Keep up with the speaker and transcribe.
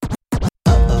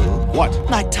What?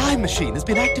 My time machine has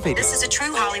been activated. This is a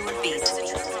true Hollywood beat.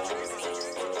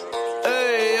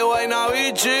 Hey, Guaynaa,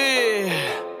 bichi.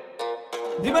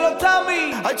 Dímelo,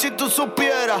 TAMi. Ay, si tú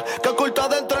supieras que oculta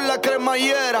dentro en la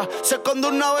cremallera se esconde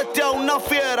una bestia, una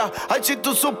fiera. Ay, si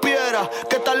tú supieras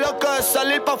que estás loca de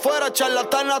salir pa' afuera,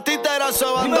 charlatana, títera, se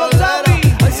bandolera.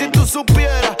 Ay, si tú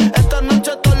supieras esta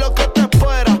noche todo lo que te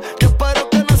espera. Yo espero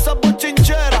que no seas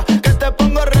bochinchera, que te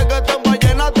ponga reggaetón,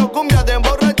 vallenato, cumbia de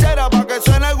emborrachera, pa' que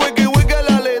suene wiki wiki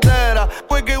la litera.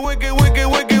 Wiki wiki wiki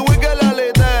wiki wiki la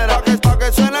litera. Pa'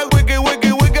 que suene wiki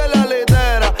wiki wiki la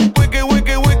litera. Wiki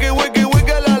wiki wiki wiki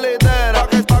wiki la litera.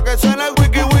 Pa' que suene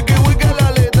wiki wiki wiki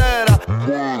la litera.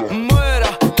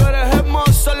 Mera, tú eres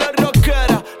hermosa, la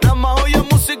rockera. Nada más oye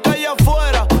música allá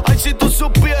afuera. Ay, si tú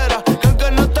supieras que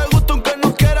aunque no te gusta, aunque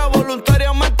no quieras,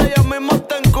 voluntariamente ya mismo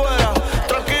te encuera.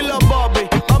 Tranquila, Bobby,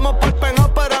 vamos por penja,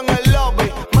 pero en el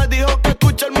lobby. Me dijo que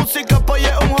escuchar música pues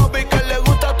es un hobby, que le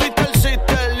gusta Twitter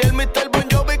Sister y el Mr. Bon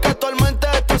Jovi, que actualmente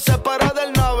está separado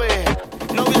del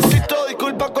Navi. Noviecito,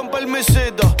 disculpa con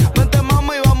permisito. Vente,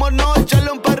 mami, vámonos a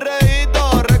echarle un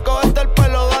perreíto. Recógete el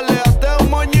pelo, dale, hazte un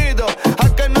moñito.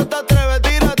 Al que no te atreves,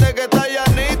 tírate que está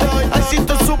llanito. Ay, si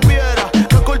tú supieras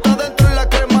que oculta dentro en la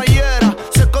cremallera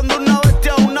se esconde una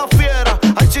bestia, una fiera.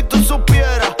 Ay, si tú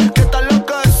supieras que estás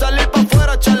loca de salir pa'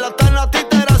 afuera, charlatana,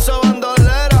 títera, se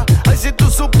bandolera. Ay, si tú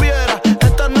supieras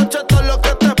esta noche todo lo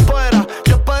que te espera.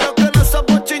 Yo espero que no seas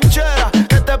bochinchera,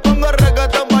 que te ponga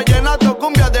reggaetón, vallenato,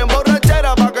 cumbia de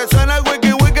emborrachera, pa' que suene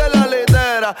wiki wiki la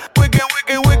litera. Wiki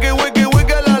wiki wiki wiki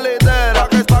wiki la litera.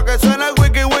 Pa' que suene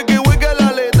wiki wiki wiki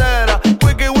la litera.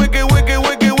 Wiki wiki wiki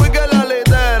wiki wiki la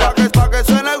litera. Pa' que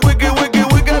suene wiki wiki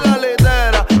wiki la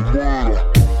litera.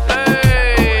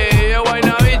 Hey,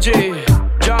 Guaynaa, bichi.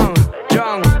 John,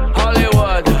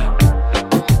 Hollywood.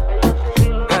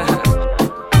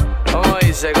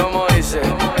 ¿Cómo dice?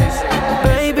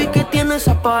 Baby, que tiene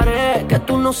esa pared que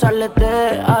tú no sales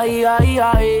de ahí, ahí,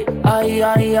 ahí, ahí,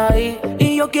 ahí, ahí.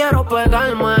 Y yo quiero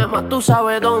pegarme, más tú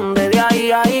sabes dónde, de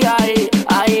ahí, ahí, ahí,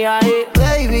 ahí, ahí.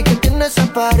 Baby, que tiene esa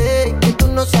pared que tú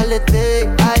no sales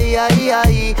de ahí, ahí,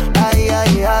 ahí, ahí,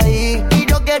 ahí, ahí. Y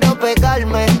yo quiero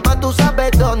pegarme, más tú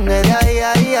sabes dónde, de ahí,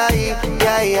 ahí, ahí, de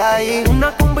ahí, ahí.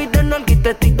 Una combi de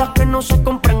nalguitetitas que no se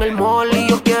compra en el mall. Y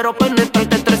yo quiero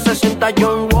penetrarte 360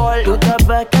 John Wall. Tú te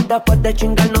ves que después de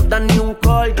chingar no da ni un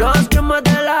call. Just que me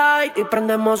dé light y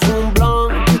prendemos un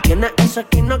blunt. Tú tienes esa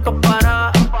esquina que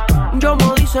para. Yo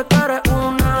me dice que eres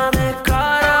una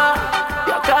descara.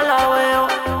 Y acá la veo,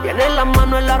 tiene las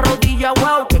manos en la rodilla,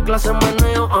 wow, qué clase de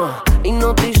meneo.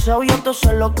 Hipnotizado, yo te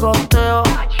se lo costeo.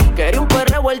 Quería un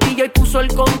perreo, el DJ puso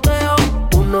el conteo.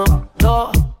 1, 2,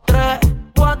 3,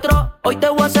 4. Hoy te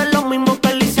voy a hacer lo mismo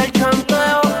que le hice el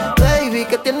chanteo. Baby,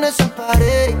 que tiene esa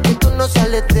pared que tú no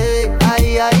sales de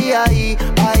ahí, ahí, ahí,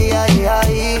 ahí, ahí,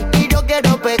 ahí. Y yo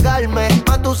quiero pegarme,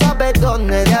 más tú sabes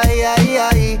dónde, de ahí, ahí,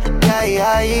 ahí, de ahí,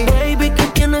 ahí. Baby, que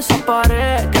tiene esa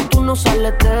pared que tú no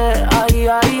sales de ahí,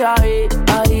 ahí, ahí,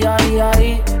 ahí, ahí,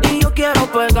 ahí. Y yo quiero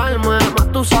pegarme,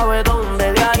 más tú sabes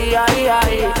dónde, de ahí, ahí,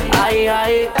 ahí, ahí,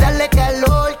 ahí. Dale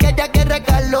calor, que ella quiere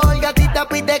calor, gatita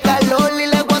pide calor y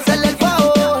le voy a hacerle el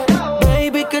favor.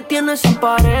 Baby, que tiene esa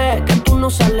pared que tú no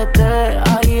sales de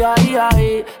ahí, ahí,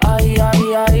 ahí, ahí,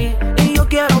 ahí, ahí. Y yo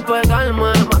quiero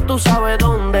pegarme, más tú sabes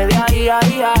dónde, de ahí,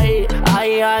 ahí, ahí,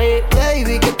 ahí, ahí.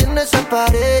 Baby, que tiene esa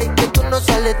pared que tú no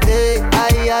sales de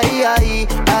ahí, ahí, ahí,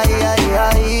 ahí, ahí,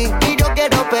 ahí. Y yo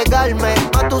quiero pegarme,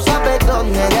 más tú sabes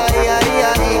dónde, de ahí, ahí,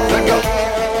 ahí.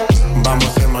 Vamos a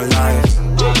hacer más live.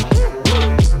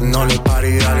 No le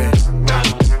pare, dale.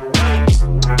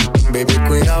 Baby,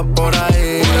 cuida por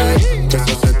ahí, que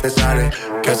eso se te sale,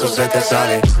 que eso se te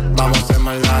sale. Vamos a hacer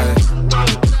más live.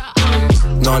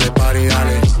 No le pare,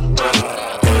 dale.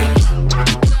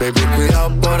 Baby, cuidado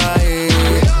por ahí,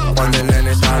 cuando el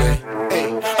nene sale.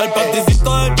 El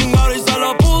paticito de chingado y se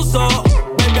lo puso.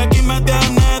 Baby, aquí me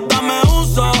tienes, dame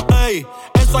uso. Ey,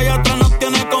 eso allá atrás nos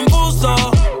tiene confuso.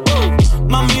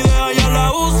 Mami, deja, ya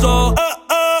la uso.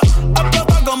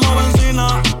 Explota como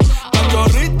benzina.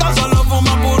 Cachorrita solo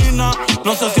fuma purina.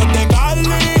 No sé si es de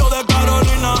Cali o de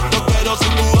Carolina. Yo quiero ser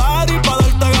tu Lary pa'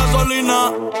 darte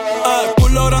gasolina.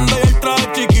 Culo grande y el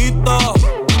traje chiquito.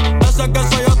 Ese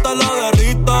queso yo te lo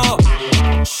derrito.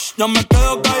 Yo me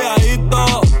quedo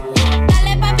calladito.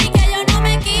 Dale, papi, que yo no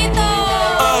me quito.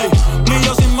 Ey, ni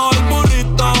yo sin mover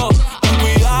burrito. Ten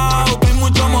cuidado, que hay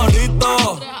mucho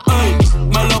morrito. Ey,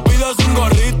 me lo pido sin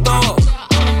gorrito.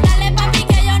 Dale, papi,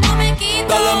 que yo no me quito.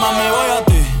 Dale, mami, voy a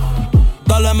ti.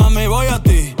 Dale, mami, voy a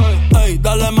ti. Ey,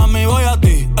 dale, mami, voy a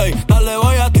ti. Ey, dale,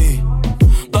 voy a ti.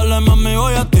 Dale, mami,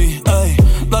 voy a ti. Ey,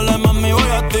 dale, mami,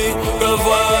 voy a ti. ¿Qué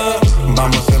fue?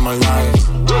 Vamos a hacer más live.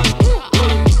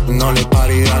 No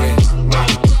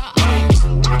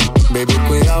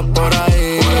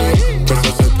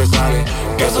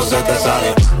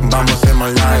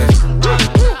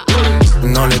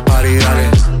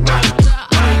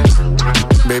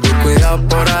Baby, cuidado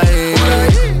por ahí,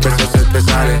 que eso se te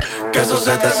sale, que eso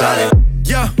se te sale.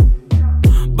 Yeah.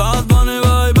 Bad Bunny,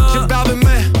 bye, bye. J Balvin,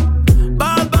 man.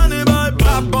 Bad Bunny, bye, bye.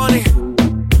 Bad Bunny.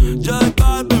 J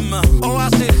Balvin, man.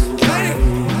 Oasis.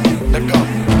 Let's go.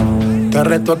 Te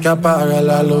reto que apagues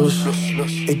la luz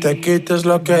y te quites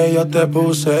lo que yo te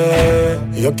puse.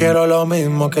 Yo quiero lo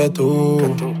mismo que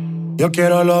tú. Yo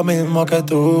quiero lo mismo que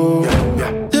tú.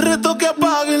 Te reto que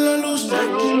apagues la luz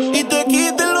y te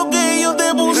quites lo que yo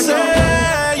te puse.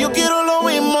 Yo quiero lo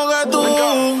mismo que tú.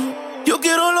 Yo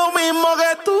quiero lo mismo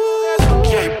que tú.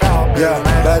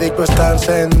 La disco está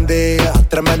encendida,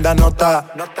 tremenda nota.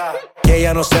 Y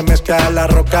ella no se mezcla en la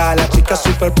roca. La chica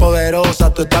súper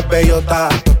poderosa, tú estás bellota.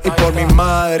 Y por mi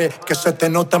madre, que se te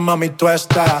nota, mami, tú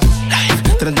estás.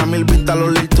 30,000 vistas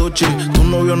los lituchi. Tu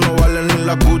novio no vale ni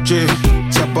la cuchi.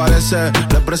 Si aparece,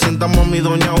 le presentamos a mi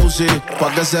doña Uzi.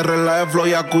 Pa' que se relaje flow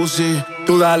y jacuzzi.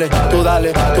 Tú dale, tú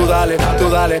dale, tú dale, tú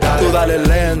dale, tú dale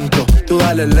lento, tú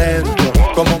dale lento.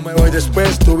 Como me voy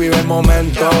después, tú vive el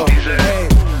momento. Hey,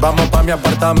 vamos pa' mi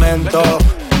apartamento.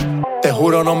 Te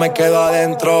juro no me quedo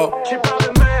adentro.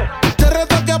 Te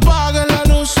reto que apagues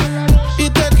la luz y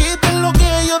te quites lo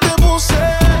que yo te puse.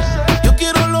 Yo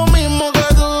quiero lo mismo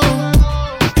que tú.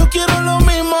 Yo quiero lo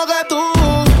mismo que tú.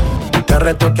 Te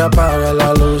reto que apagues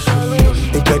la luz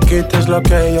y te quites lo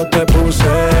que yo te puse.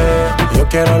 Yo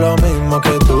quiero lo mismo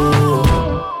que tú.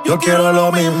 Yo quiero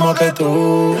lo mismo que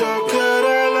tú.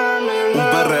 Un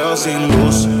perreo sin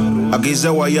luz, aquí se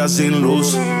guaya sin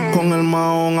luz. Con el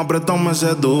mahón apretado me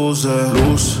seduce.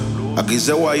 Luz, aquí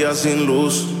se guaya sin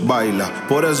luz. Baila,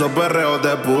 por eso perreo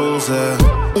te puse.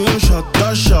 Un shot,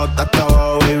 2 shots, hasta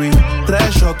abajo, baby.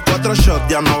 3 shots, 4 shots,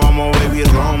 ya no vamos, baby,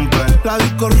 rompe. La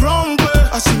disco rompe,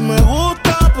 así me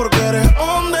gusta porque eres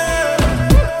hombre.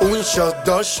 Un shot,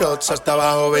 2 shots, hasta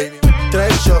abajo, baby.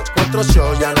 3 shots, 4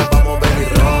 shots, ya no vamos, baby,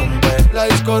 rompe. La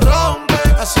disco rompe,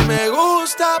 así me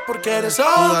gusta porque eres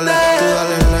hombre. Tú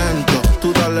dale lento,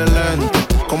 tú dale lento.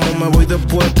 Como me voy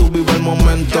después, tú vive el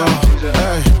momento.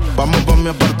 Ey, vamos pa' mi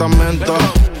apartamento.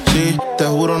 Sí, te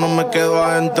juro no me quedo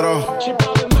adentro.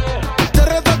 Te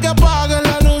reto que apagues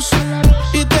la luz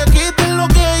y te quites lo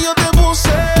que yo te puse.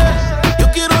 Yo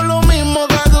quiero lo mismo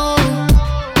que tú.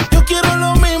 Yo quiero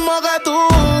lo mismo que tú.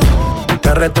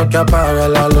 Te reto que apagues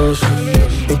la luz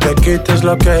y te quites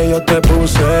lo que yo te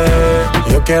puse.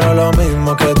 Yo quiero lo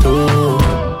mismo que tú.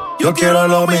 Yo quiero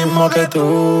lo mismo que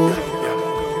tú.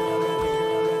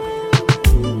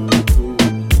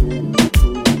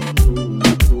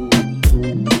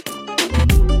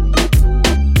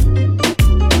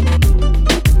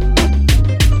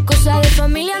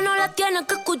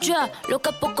 Lo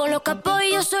capo con los capos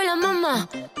y yo soy la mamá.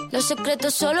 Los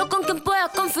secretos solo con quien puedas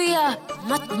confiar.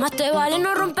 Más te vale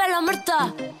no romper la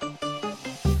muerta.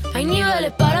 Hay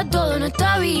niveles para todo en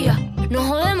esta vía. No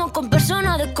jodemos con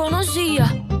personas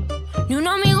desconocidas. Ni un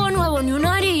amigo nuevo, ni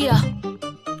una haría.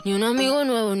 Ni un amigo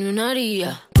nuevo, ni una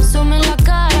haría. Asome en la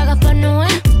cara, Gaspar no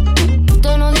es.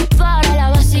 Tono dispara, la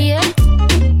vacía.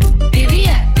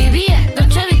 Vivía,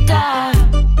 Dolce Vita.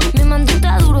 Mi mando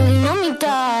está duro,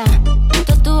 dinamita.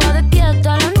 De pie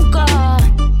hasta la nuca,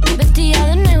 vestida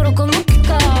de negro como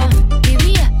Chica.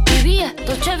 Vivía,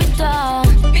 Dolce Vita.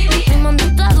 Mi mando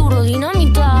está duro,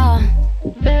 dinamita.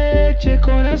 Leche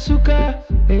con azúcar,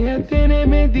 ella tiene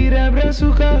mentira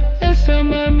brazuca. Esa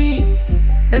mami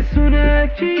es una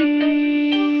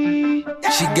G.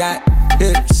 She got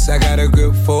hips, I got a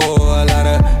grip for a lot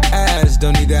of ass.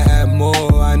 Don't need to have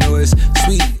more, I know it's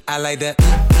sweet, I like that.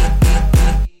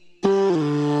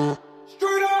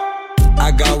 I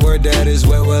got word that is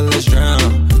wet, well, let's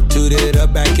drown. Toot it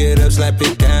up, back it up, slap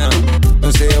it down.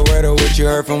 Don't say a word of what you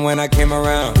heard from when I came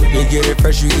around. You get it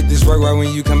fresh, you get this work right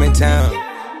when you come in town.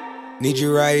 Need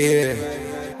you right here.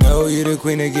 Know you the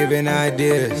queen of giving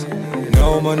ideas.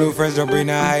 No, my new friends don't bring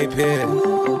the hype here.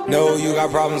 No, you got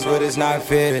problems, but it's not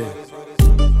fair.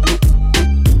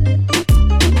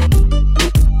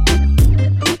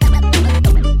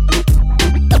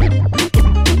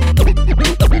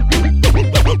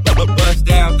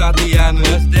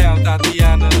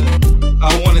 Thotiana,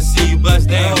 I wanna see you bust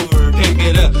down. Pick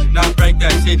it up, now break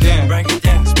that shit down.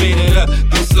 Speed it up,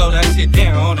 then slow that shit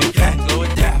down on the cat. Slow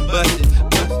it down, bust it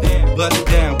down, bust it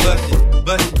down,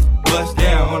 bust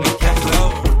down on the cat.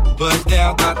 Bust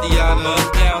down, Thotiana,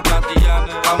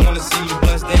 I wanna see you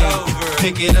bust down.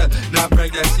 Pick it up, now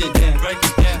break that shit down.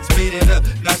 Speed it up,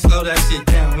 now slow that shit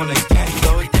down on the cat.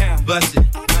 Slow it down, bust it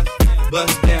down,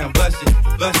 bust down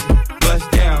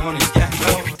on the cat.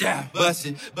 Bust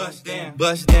it down,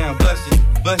 bust down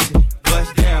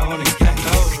on the cat.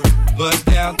 Bust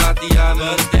down,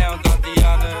 Thotiana. Bust down,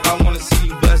 Thotiana. I wanna see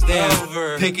you bust down.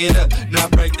 Over. Pick it up, now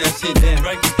break that shit down.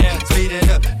 Break it down. Speed it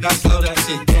up, now slow that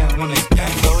shit down. On the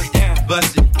gang, slow it down.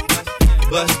 Bust it,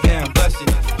 bust down, bust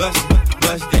it, bust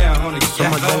down. On the gang.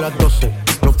 Somos de las 12,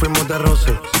 nos fuimos de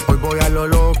roce. Hoy voy a lo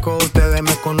loco, ustedes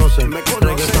me conocen.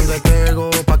 Reggaeton de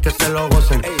Tego, pa' que se lo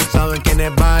gocen. Saben quién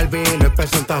es Balvin, lo es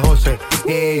Santa José.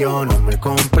 Y yo no me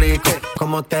complico,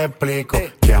 ¿cómo te explico?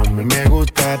 Que a mí me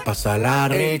gusta pasarla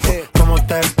rico. ¿Cómo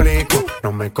te explico?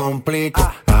 No me complico.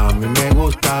 A mí me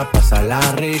gusta pasarla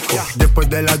rico. Después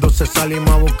de las 12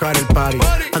 salimos a buscar el party.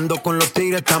 Ando con los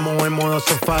tigres, estamos en modo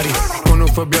safari. Con un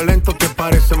fue violento que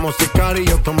parecemos sicari.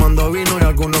 Yo tomando vino y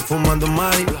algunos fumando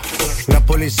mari. La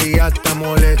policía está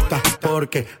molesta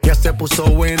porque ya se puso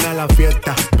buena la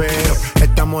fiesta. Pero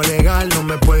estamos legal, no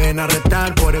me pueden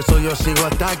arrestar. Por eso yo sigo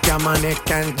hasta que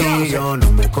amanezca en ti. Yo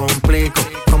no me complico,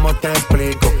 ¿cómo te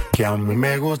explico? Que a mí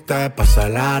me gusta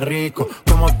pasarla rico.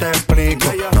 ¿Cómo te explico?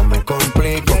 No me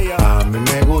complico, a mí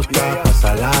me gusta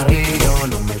pasarla rico. Yo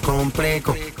no me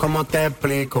complico, ¿cómo te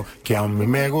explico? Que a mí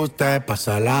me gusta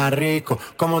pasarla rico.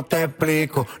 ¿Cómo te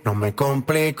explico? No me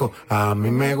complico, a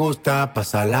mí me gusta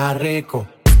pasarla rico.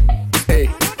 Ey,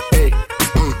 ey,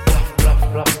 ey,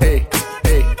 ey,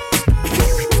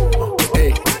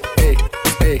 ey, ey,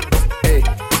 ey, ey,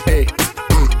 ey.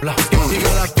 Y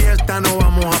sigue la fiesta, no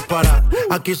vamos a parar.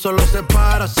 Aquí solo se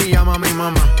para si llama a mi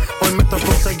mamá. Hoy me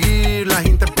tocó seguir, la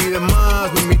gente pide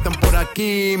más. Me invitan por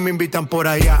aquí, me invitan por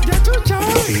allá.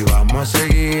 Y vamos a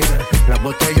seguir, las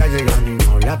botellas llegan y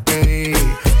no las pedí.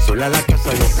 Sola la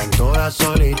casa y están todas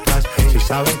solitas. Si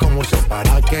saben cómo se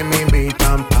para que me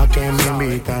invitan, pa' que me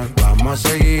invitan. Vamos a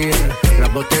seguir,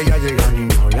 las botellas llegan y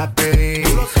no las pedí.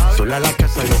 Sola la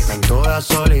casa y están todas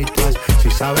solitas. Si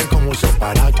saben cómo se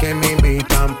para que me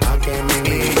invitan, pa' que me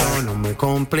invitan. Yo no me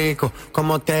complico,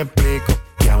 ¿cómo te explico?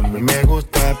 Que a mí me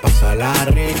gusta pasarla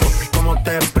rico. ¿Cómo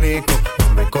te explico? No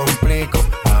me complico,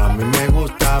 a mí me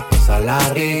gusta pasarla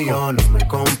rico. Yo no me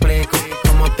complico,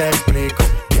 ¿cómo te explico?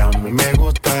 Que a mí me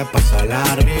gusta pasarla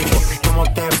rico. ¿Cómo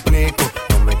te explico?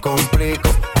 No me complico,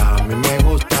 a mí me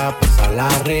gusta pasarla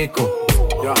rico.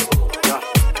 Ya, ya,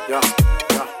 ya,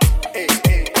 ya. Ey,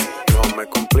 ey. No me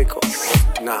complico,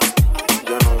 nah.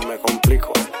 Yo no me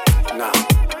complico, nah.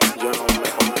 Yo no me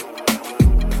complico.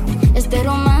 Este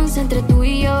romance entre tú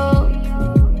y yo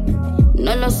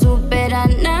no lo supera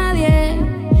nadie.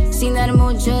 Sin dar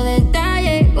mucho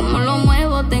detalle, como lo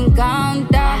muevo te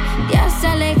encanta. Te has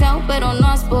alejado pero no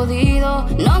has podido.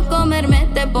 No comerme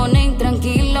te pone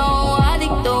intranquilo.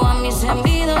 Adicto a mis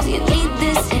envidos y en mi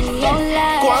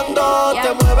celular. Cuando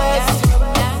te mueves,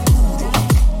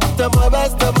 te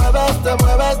mueves, te mueves, te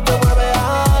mueves, te mueves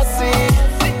así,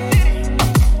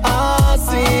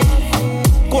 así.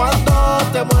 Cuando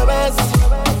te mueves,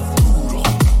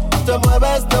 te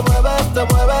mueves, te mueves, te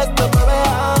mueves, te mueves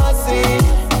así,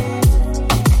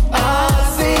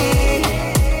 así.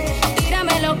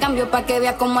 Tíramelo, cambio pa' que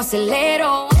vea cómo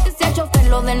acelero. Aunque sea chofer,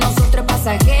 lo de nosotros es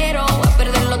pasajero. A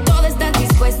perderlo todo, estás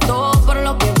dispuesto. Por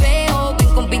lo que veo, ven,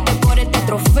 compite por este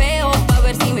trofeo. Pa'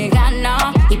 ver si me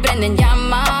gana y prenden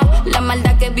llama. La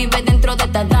maldad que vive dentro de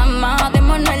esta dama.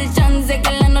 Démonos el chance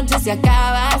que la noche se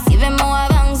acaba. Si vemos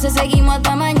avance, seguimos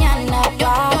hasta mañana.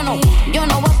 Yo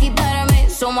no voy a quitarme.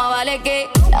 Eso más vale que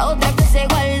la otra que se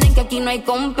guarden, que aquí no hay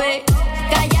compe.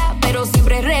 Calla, pero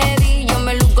siempre ready. Yo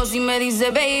me luco si me dice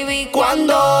baby.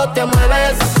 Cuando te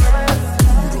mueves,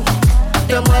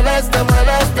 te mueves, te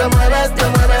mueves, te mueves, te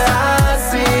mueves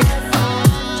así,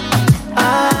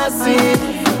 así.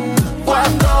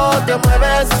 Cuando te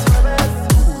mueves,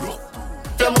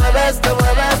 te mueves, te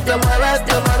mueves, te mueves,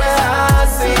 te mueves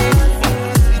así,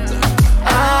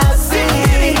 así.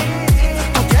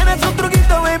 Tú tienes un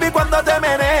truquito, baby, cuando te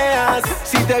meneas.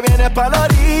 Si te vienes pa' la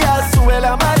orilla, sube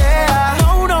la marea.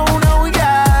 No, no, no,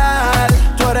 yeah.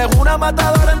 Tú eres una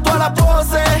matadora en todas las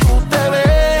poses. Tú te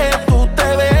ves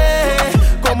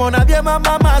como nadie más,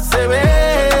 mamá se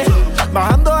ve.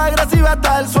 Bajando agresiva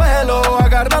hasta el suelo,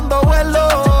 agarrando vuelo.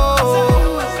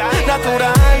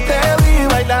 Natural te vi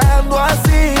bailando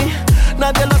así.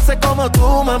 Nadie lo hace como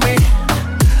tú, mami.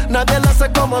 Nadie lo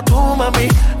hace como tú, mami.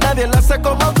 Nadie lo hace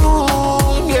como tú,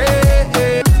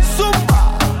 yeah.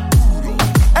 Zumba,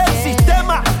 el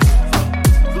sistema.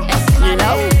 You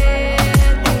know?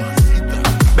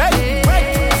 Baby, break.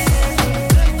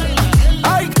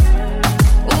 Ay.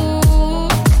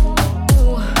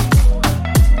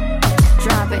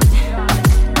 Drop it.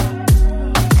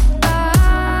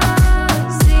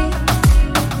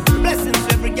 Blessings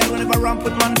to every girl whenever I ramp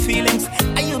with man feelings.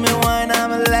 Are you me wine,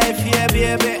 I'm alive, yeah,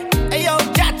 baby. Hey yo,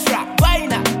 Yatra,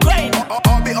 Guaynaa.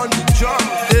 I'll be on the drum.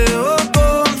 Debo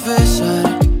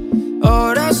confesar,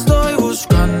 ahora estoy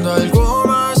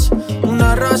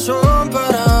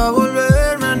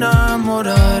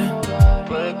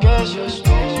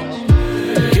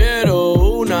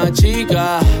una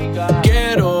chica,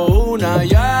 quiero una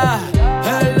ya.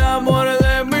 El amor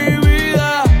de mi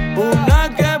vida, una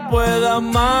que pueda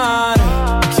amar.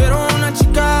 Quiero una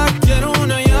chica, quiero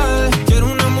una ya. Quiero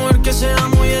una mujer que sea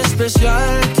muy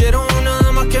especial. Quiero una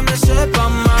dama que me sepa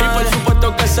amar. Y por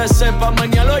supuesto que se sepa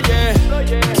mañana, oye.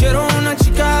 Quiero una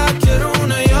chica, quiero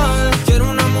una ya. Quiero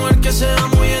una mujer que sea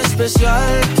muy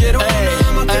especial. Quiero una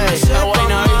dama que me sepa amar.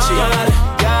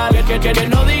 Que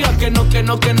no diga que no, que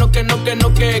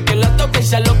la toque y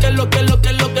sea lo que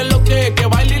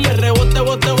baile y le rebote,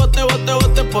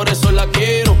 bote, por eso la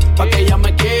quiero, pa' que ella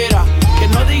me quiera. Que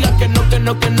no diga que no,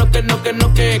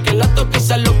 que la toque y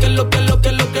sea lo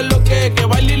que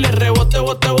baile y le rebote,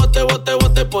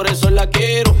 bote, por eso la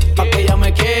quiero, pa' que ella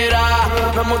me quiera.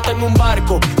 Me monté en un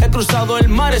barco, he cruzado el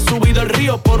mar, he subido el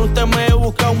río, por usted me he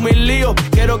buscado 1000 líos.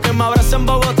 Quiero que me abrace en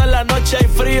Bogotá en la noche hay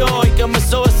frío y que me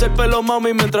sobes el pelo,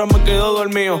 mami, mientras me quedo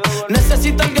dormido.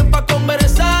 Necesito alguien pa'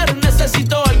 conversar,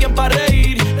 necesito alguien pa'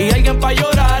 reír y alguien pa'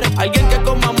 llorar, alguien que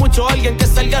coma mucho, alguien que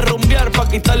salga a rumbear pa'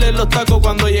 quitarle los tacos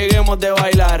cuando lleguemos de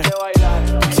bailar.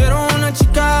 Quiero una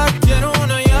chica, quiero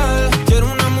una ya.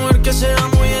 Quiero una mujer que sea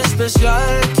muy especial.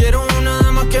 Quiero una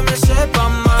dama que me sepa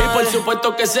amar. Y por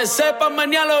supuesto que se sepa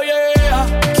mañana, yeah.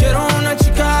 Quiero una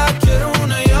chica, quiero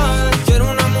una ya. Quiero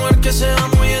una mujer que sea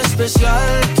muy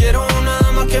especial. Quiero una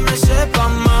dama que me sepa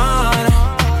amar.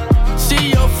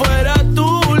 Si yo fuera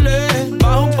tú, le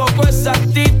bajo un poco esa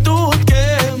actitud que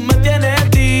me tiene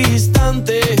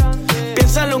distante.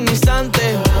 Piénsalo un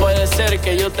instante, puede ser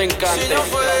que yo te encante. Si yo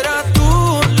fuera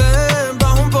tú, le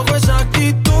bajo un poco esa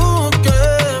actitud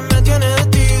que me tiene de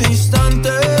ti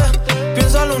distante.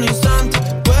 Piénsalo un instante,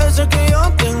 puede ser que yo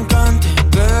te encante,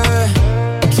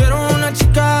 Quiero una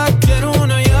chica, quiero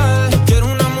una ya. Quiero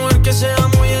una mujer que sea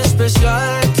muy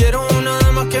especial. Quiero una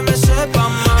dama que me sepa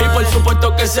amar. Y por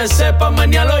supuesto que se sepa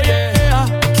mañana, yeah.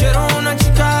 Quiero una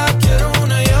chica, quiero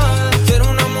una ya. Quiero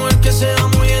una mujer que sea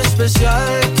muy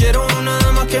especial. Quiero una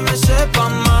dama que me sepa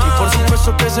amar. Y por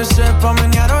supuesto que se sepa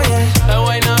mañana, yeah.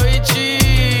 Guaynabichi,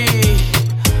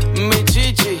 mi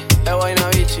chichi,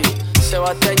 Guaynabichi,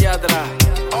 Sebastian Yatra.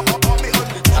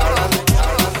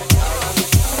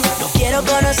 No quiero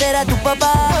conocer a tu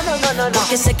papá,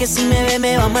 porque sé que si me ve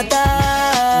me va a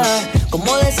matar.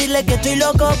 ¿Cómo decirle que estoy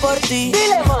loco por ti?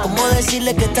 ¿Cómo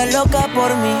decirle que estás loca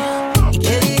por mí? ¿Y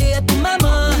qué diría tu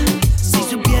mamá si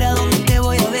supiera dónde te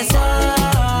voy a besar?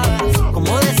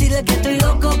 ¿Cómo decirle que estoy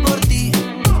loco por ti?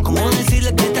 ¿Cómo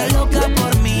decirle que estás loca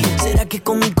por mí? ¿Será que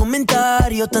con mi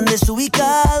comentario tan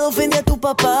desubicado ofendí a tu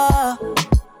papá?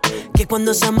 Que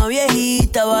cuando sea más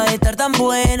viejita va a estar tan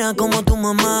buena como tu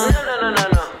mamá.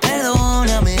 No.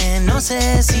 Perdóname, no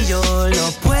sé si yo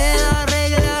lo puedo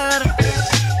arreglar,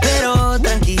 pero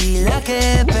tranquila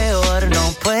que peor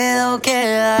no puedo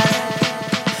quedar.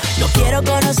 No quiero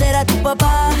conocer a tu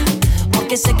papá,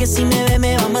 porque sé que si me ve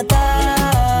me va a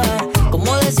matar.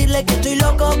 ¿Cómo decirle que estoy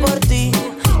loco por ti?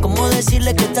 ¿Cómo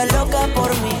decirle que estás loca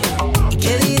por mí? ¿Y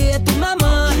qué diría tu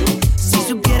mamá si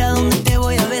supiera dónde te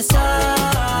voy a besar?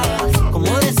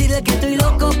 ¿Cómo decirle que estoy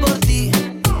loco por ti?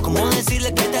 ¿Cómo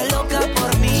decirle que estás loca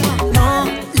por mí? No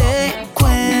le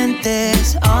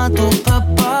cuentes a tus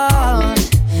papás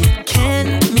que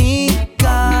en mi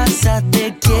casa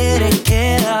te quieres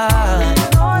quedar.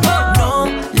 No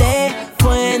le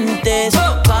cuentes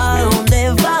pa'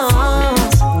 dónde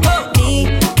vas, ni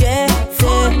que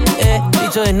te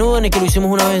hizo desnudo, ni que lo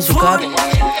hicimos una vez en su casa.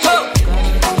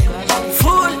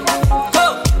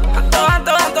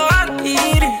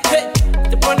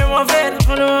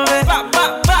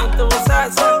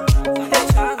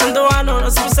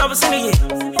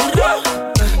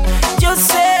 Yo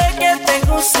sé que te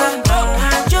gusta,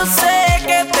 yo sé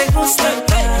que te gusta.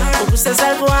 Porque usted es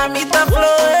algo a mi tablo,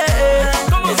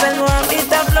 es algo a mi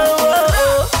tablo.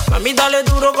 Mami, dale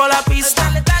duro con la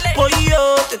pista. Voy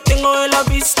yo, te tengo en la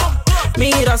vista.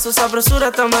 Mira, su sabrosura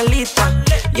está malita.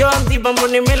 Yo anti pa'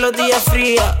 poner melodía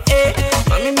fría.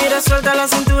 Mami, mira, suelta la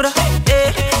cintura.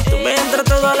 Tú me entras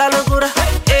toda la locura.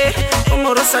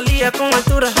 Como Rosalía con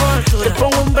altura. Te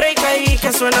pongo un break ahí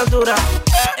que suena dura.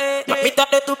 Mami,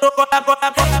 dale duro con la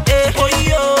voy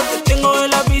yo, te tengo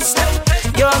en la vista.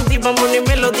 Yo anti pa' poner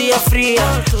melodía fría.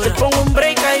 Te pongo un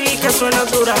break ahí que suena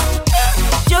dura.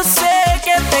 Yo sé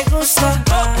que te gusta,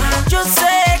 yo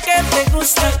sé que te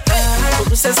gusta.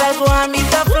 Porque usted es algo a mi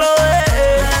tablo,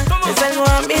 es algo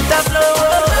a mi tablo.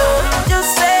 Yo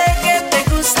sé que te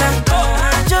gusta,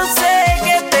 yo sé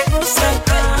que te gusta.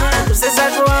 Porque usted es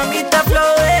algo a mi tablo,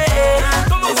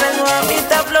 es algo a mi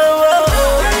tablo.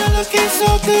 You're looking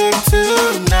so good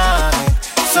tonight,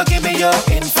 so give me your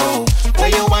info. Where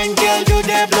you wine, girl, you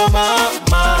dey blow my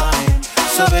mind.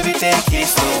 So baby, take it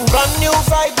slow. Brand new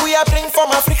vibe we a bring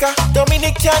from Africa.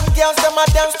 Dominican girls, them a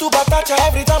dance to Batacha.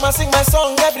 Every time I sing my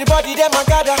song, everybody them a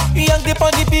gather. Young dip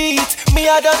on the beat, me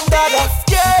I done dada.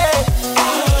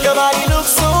 Yeah, your body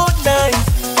looks so nice.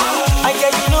 I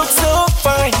get you look so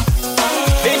fine.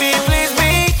 Baby, please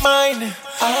be mine.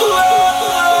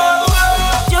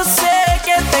 Yo sé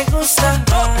que te gusta.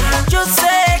 Yo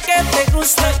sé que te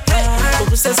gusta.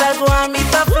 Porque usted es algo a mi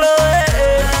tablo.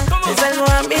 Es algo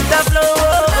a mi tablo.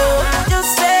 Yo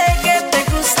sé que te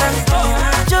gusta.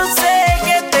 Yo sé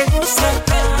que te gusta.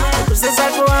 Porque usted es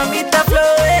algo a mi tablo.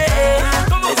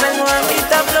 Es algo a mi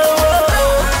tablo.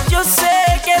 Yo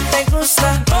sé que te gusta.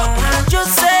 Yo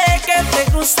sé que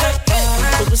te gusta.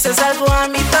 Porque usted es algo a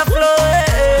mi tablo.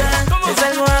 Es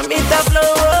algo a mi tablo.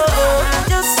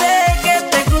 Yo sé que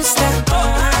te gusta.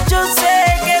 Yo sé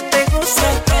que te gusta.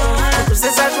 Porque usted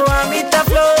es algo a mi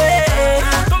tablo.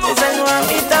 Es algo a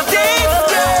mi tablo.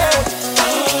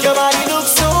 Your body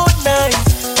looks so nice.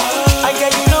 I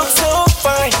get you look so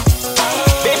fine.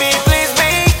 Baby, please be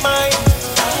mine.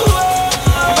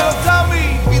 Dímelo, TAMi.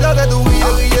 Cuídate tu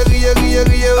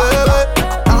Guille, bebé.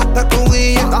 Hasta tu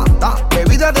Guille.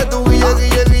 Cuídate tu Guille,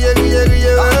 bebé.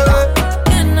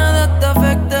 Que nada te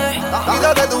afecte.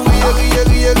 Cuídate tu Guille,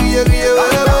 bebé.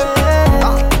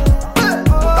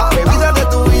 Cuídate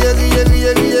tu Guille,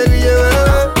 bebé.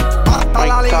 Hasta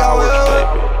la liga, bebé.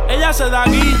 Ella se da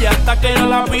guille hasta que yo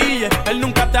la pille. Él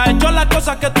nunca te ha hecho las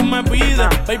cosas que tú me pides.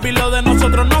 Baby, lo de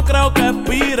nosotros no creo que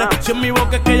expire. Si en mi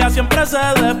boca es que ella siempre se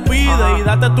despide. Y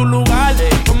date tu lugar.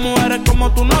 Con mujeres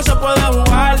como tú no se puede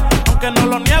jugar. Aunque no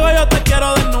lo niego, yo te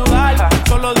quiero desnudar.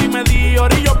 Solo dime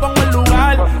Dior y yo pongo el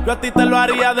lugar. Yo a ti te lo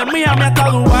haría de Miami hasta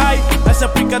Dubai. Ese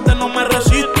piquete no me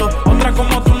resisto. Otra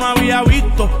como tú no había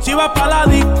visto. Si vas pa' la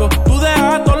disco, tú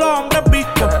dejas a todos los hombres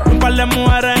vistos. Un par de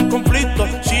mujeres en conflicto.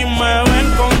 Si me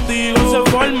ven contigo,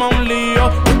 se forma un lío.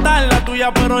 Tú estás en la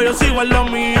tuya, pero yo sigo en lo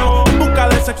mío. En busca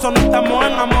de sexo no estamos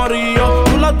en Amarillo.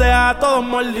 Tú los dejas a todos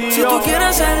mordidos. Si tú quieres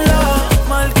hacerlo,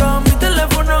 marca mi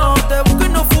teléfono. Te busco y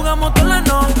nos fugamos toda la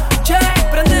noche.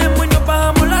 Prendemos y nos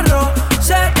pagamos la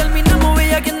rosa. Terminamos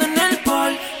bellaqueando en el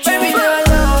pol. Baby,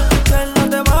 déjalo, que no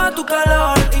te baja tu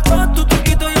calor. Y con tu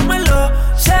truquito yo me lo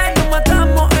sé. Nos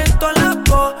matamos en todas las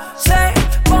poses.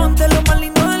 Ponte lo más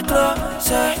lindo del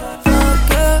closet.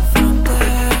 Frontes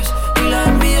y las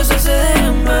envidiosas se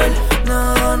dejen ver.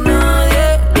 Nada,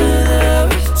 nadie le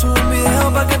debe. Sube un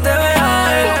video pa' que te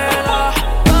vea él.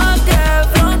 Pa' que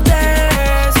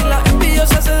frontes y las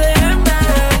envidiosas se dejen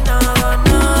ver. Nada,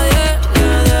 nadie le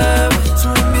debe.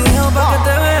 Sube un video pa' que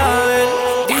te vea él.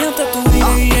 Dígate tu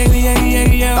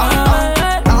Guille,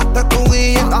 Hasta tu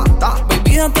Guille.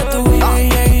 baby, date tu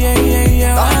Guille,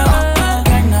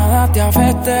 que nada te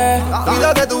afecte.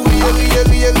 Cuídate tu Guille,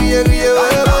 bebé.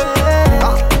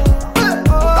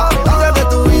 Cuídate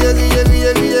tu Guille,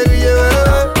 bebé.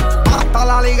 Hasta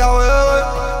la liga, bebé.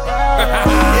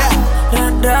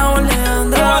 Rauw,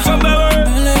 Alejandro,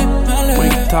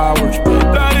 Twin Towers,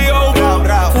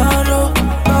 Farruko.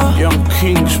 Young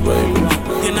Kings, baby.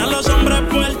 Tiene a los hombres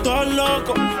puestos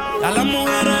locos, a las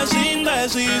mujeres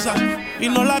indecisas. Y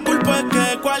no la culpa es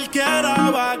que cualquiera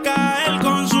va a caer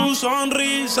con su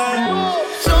sonrisa.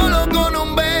 Solo con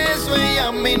un beso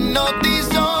ella me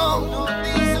hipnotizó.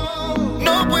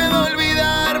 No puedo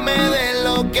olvidarme de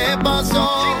lo que pasó.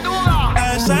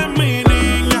 Esa es mi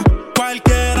niña,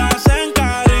 cualquiera se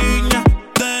encariña.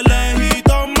 De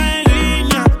lejito me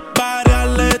guiña, varias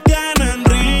le tienen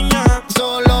riña.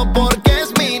 Solo porque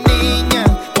es mi niña,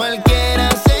 cualquiera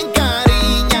se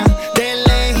encariña. De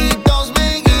lejitos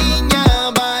me guiña,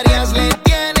 varias le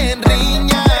tienen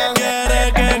riña.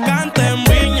 Quiere que cante en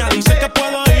viña, dice que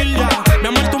puedo ir ya. Mi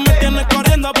amor, tú me tienes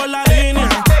corriendo por la línea.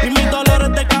 Y mis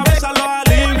dolores de cabeza los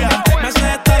alivia. Me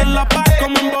hace estar en La Paz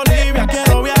como en Bolivia.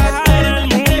 Quiero viajar el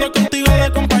mundo contigo.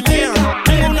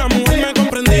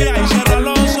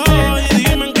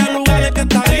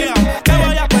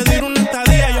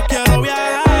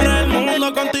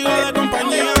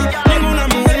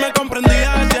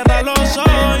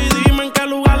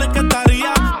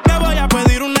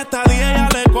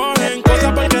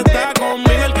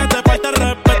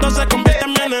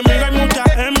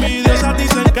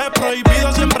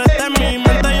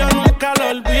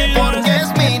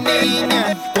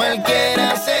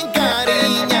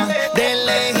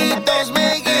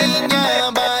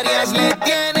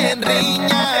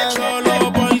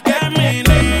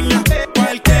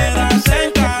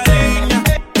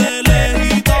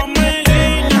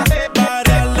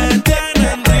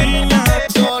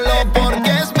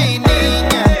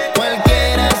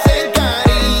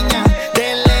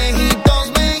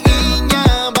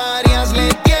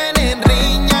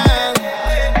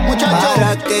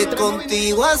 ¿Para qué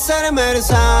contigo hacerme el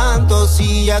santo?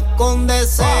 Si ya con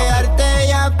desearte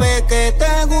ya ve que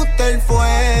te gusta el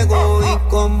fuego. Y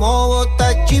como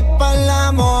bota chispa en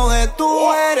la mujer,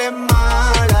 tú eres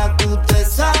mala, tú te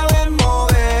sabes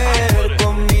mover,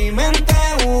 con mi mente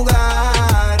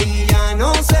jugar y ya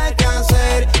no sé qué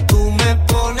hacer, tú me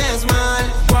pones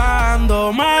mal.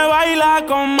 Cuando me baila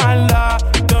con maldad,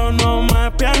 yo no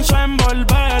me pienso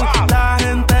envolver. La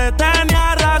gente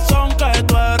tenía razón que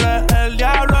tú eres el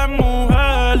diablo en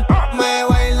mujer. Me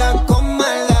baila con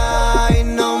maldad y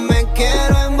no me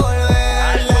quiero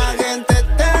envolver. La gente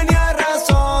tenía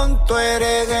razón, tú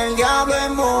eres el diablo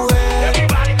en mujer.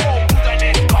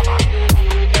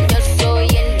 Yo soy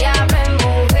el diablo en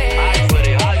mujer.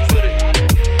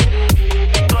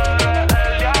 Tú eres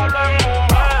el diablo en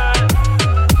mujer.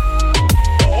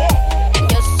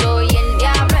 Yo soy el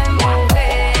diablo en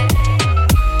mujer.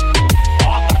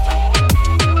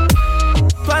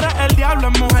 Tú eres el diablo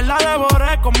en mujer, la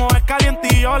devoré como es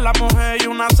calientillo. La mujer y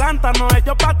una santa, no es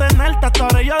yo pa' tenerte. Hasta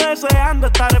ahora yo deseando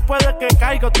estar después de que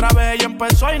caiga otra vez. Ella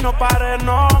empezó y no paré,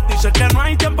 no. Dice que no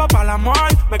hay tiempo para el amor.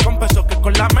 Me confesó que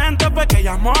con la mente fue que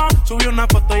llamó. Subí una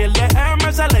foto y el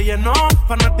DM se le llenó.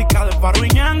 Fanática de Farruko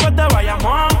y de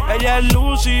Bayamón. Ella es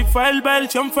Lucifer,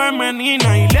 versión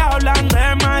femenina. Y le hablan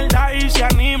de maldad y se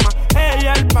anima.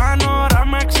 Ella el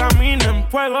panorama examina. En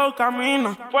fuego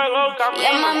camina, fuego camina.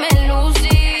 Llámame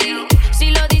Lucy. Si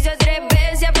lo dices 3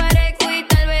 veces aparezco y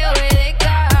tal vez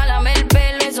obedezca. Jálame el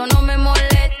pelo, eso no me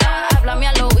molesta. Háblame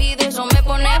al oído, eso me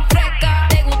pone fresca.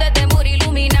 Te gusta este muro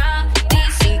Illuminati.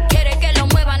 Si quieres que lo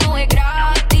mueva no es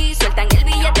gratis. Sueltan el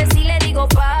billete si le digo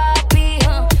papi.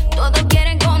 Todos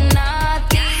quieren con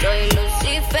Natti. Soy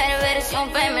Lucifer,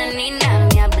 versión femenina.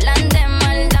 Me hablan de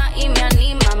maldad y me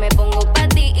anima. Me pongo pa'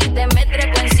 ti y te me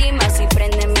trepo encima. Si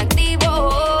prende me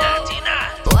activo.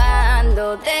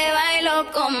 Cuando te bailo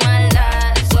con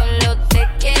maldad, solo te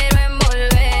quiero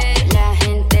envolver. La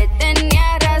gente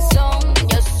tenía razón,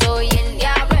 yo soy el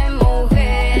diablo en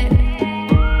mujer.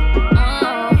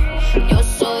 Yo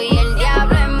soy el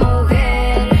diablo en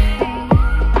mujer.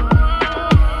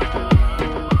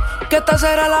 Que esta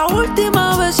será la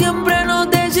última vez, siempre nos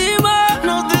decimos.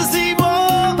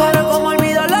 Pero como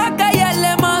olvido la calle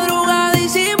de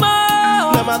madrugadísimo.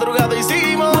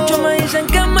 Muchos me dicen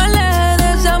que me aleje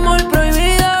de ese amor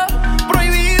prohibido.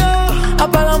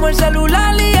 Apagamos el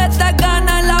celular y estas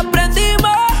ganas las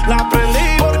prendimos.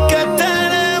 Porque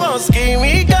tenemos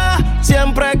química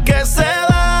siempre que se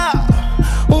da.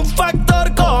 Un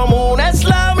factor común es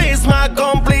la misma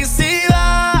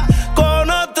complicidad. Con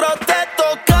otro te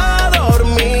toca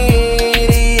dormir,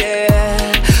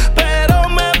 yeah. Pero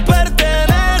me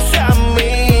pertenece a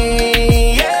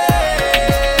mí, yeah.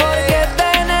 Porque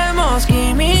tenemos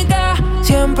química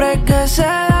siempre que se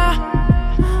da.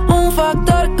 Un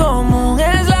factor común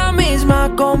es la misma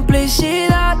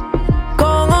complicidad.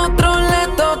 Con otro le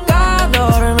toca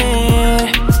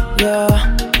dormir,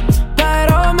 yeah.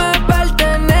 Pero me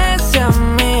pertenece a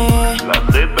mí.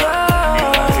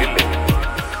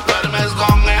 Duermes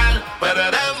con él, pero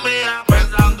eres mía.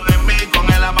 Pensando en mí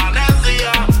con él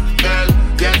amanecía.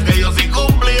 Y es que yo sí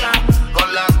cumplía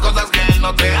con las cosas que él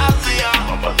no te hacía.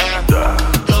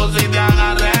 Yo sí te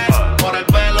agarré, por el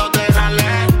pelo te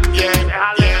jalé, yeah,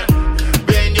 yeah.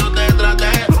 Bien yo te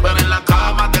traté, pero en la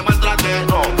cama te maltraté.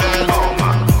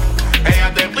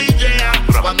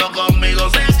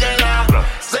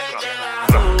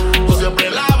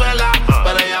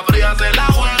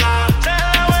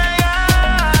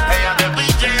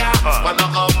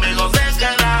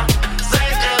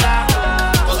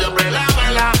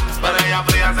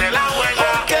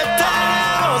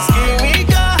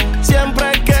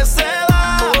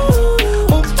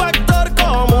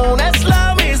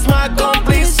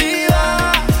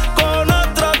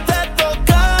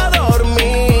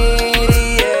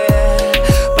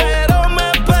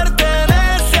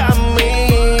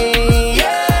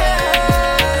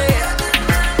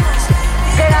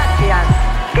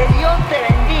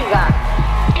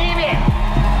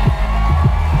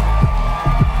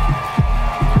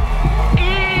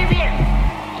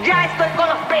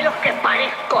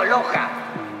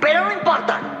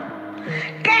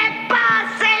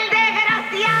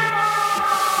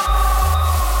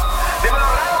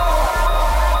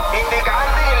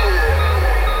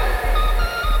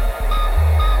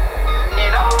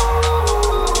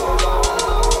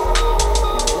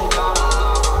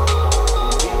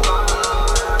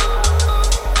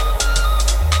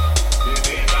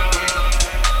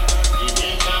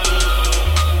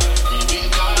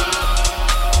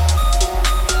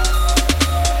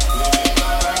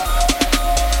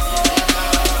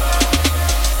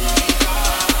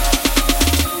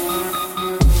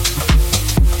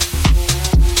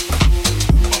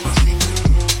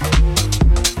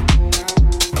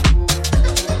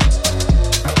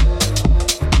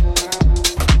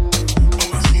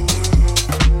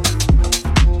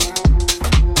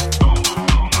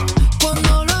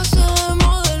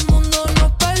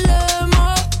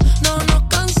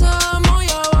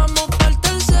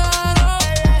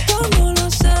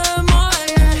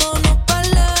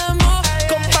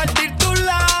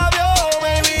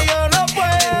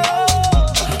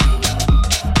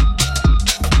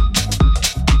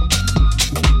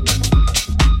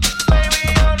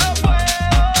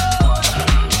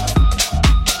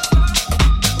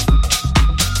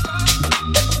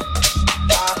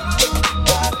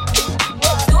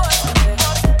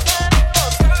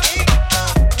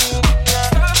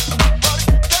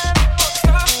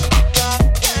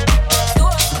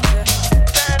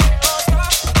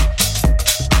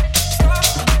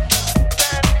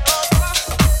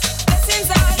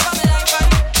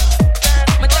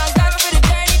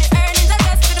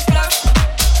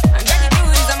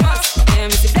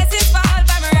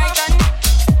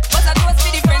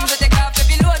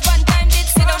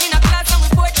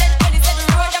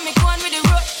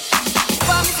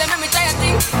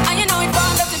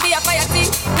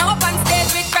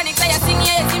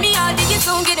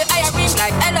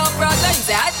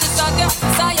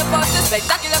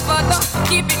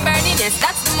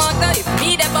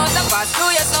 about the past, do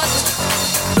your something.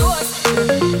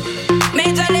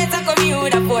 Major laser come here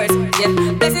with a force. Yeah,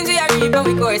 blessings we are reaping,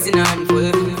 we coursing on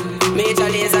full. Major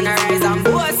laser on a rise and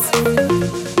force.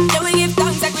 Yeah, we give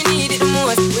thanks like we need it the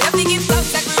most. We have to give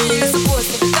thanks like we really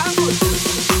supposed to be thankful.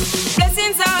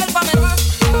 Blessings all for me.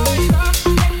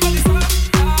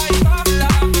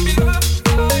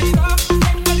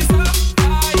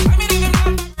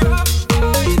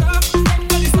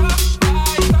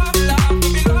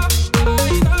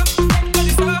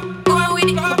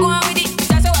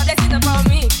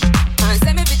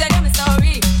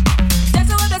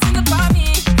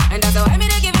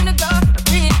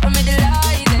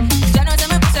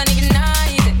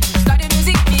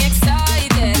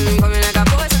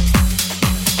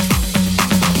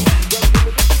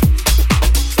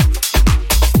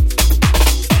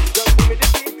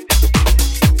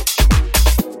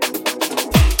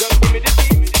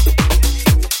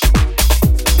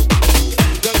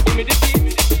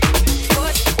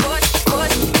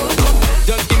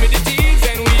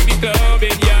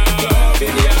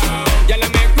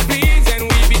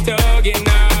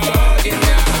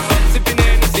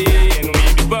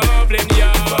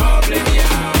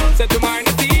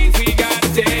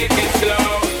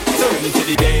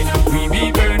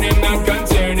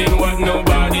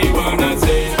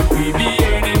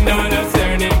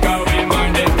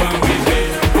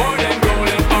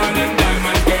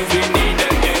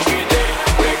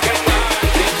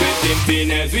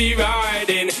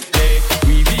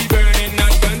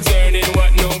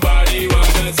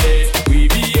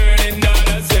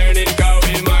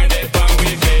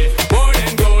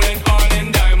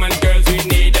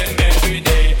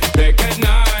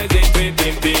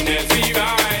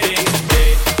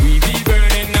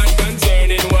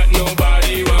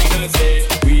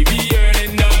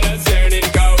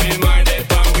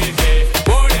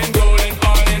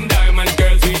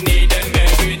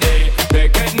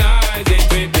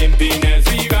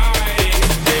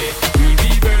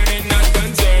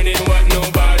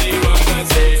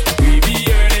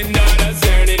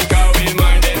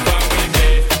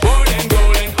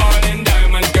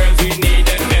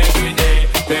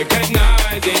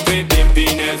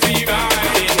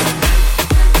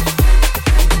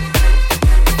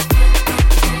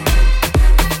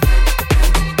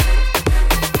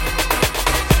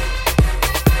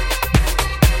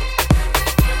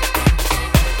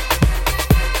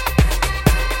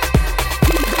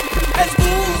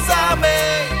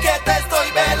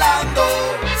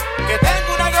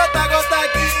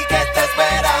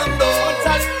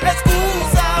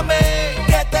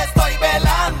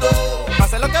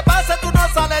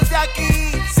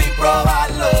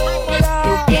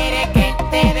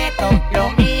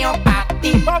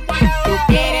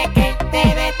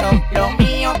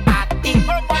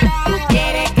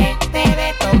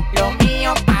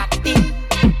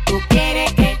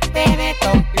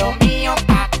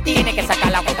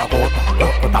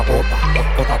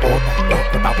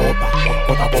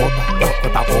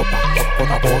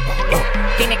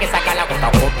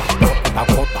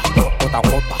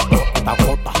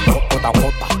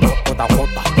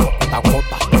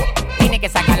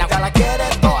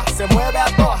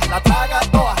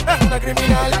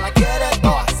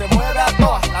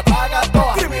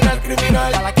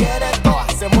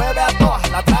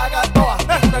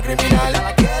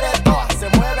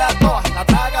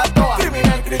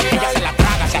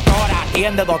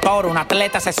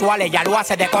 Sexuales, ya lo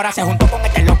hace, decora, se juntó con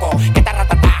este loco que está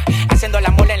ratatá, haciendo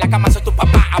la mole en la cama, soy tu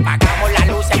papá. Apagamos la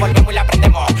luz, volvemos y la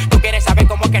prendemos. Tú quieres saber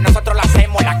cómo es que nosotros lo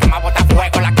hacemos. La cama bota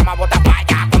fuego, la cama bota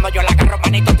falla. Cuando yo la agarro,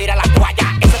 manito, tira la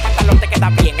toalla. Ese pantalón te queda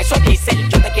bien, eso diésel.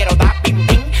 Yo te quiero dar pim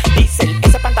pim, diésel.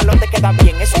 Ese pantalón te queda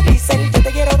bien, eso diésel. Yo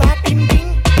te quiero dar pim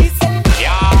pim, diésel.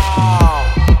 Ya,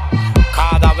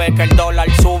 cada vez que el dólar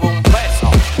sube un peso,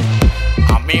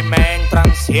 a mí me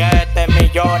entran 7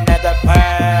 millones de pesos.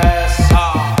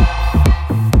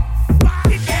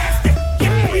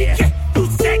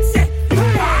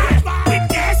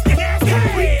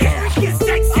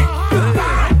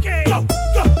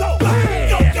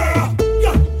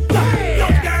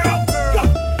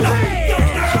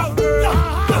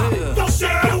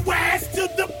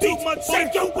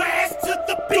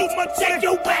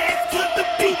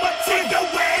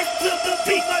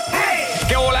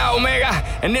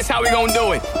 And this how we gon'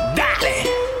 do it. Dale.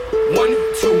 1,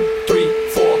 2, 3,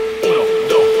 4. 1,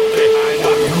 2, 3. I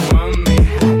know you want me.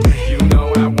 You know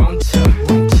I want you.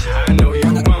 I know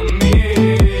you want me.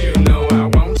 You know I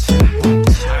want you.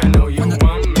 I know you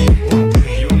want me.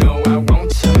 You know I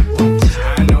want you.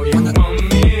 I know you want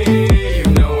me. You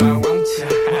know I want you.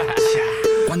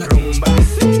 Rumba.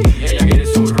 Ella quiere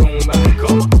su rumba.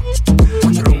 ¿Cómo?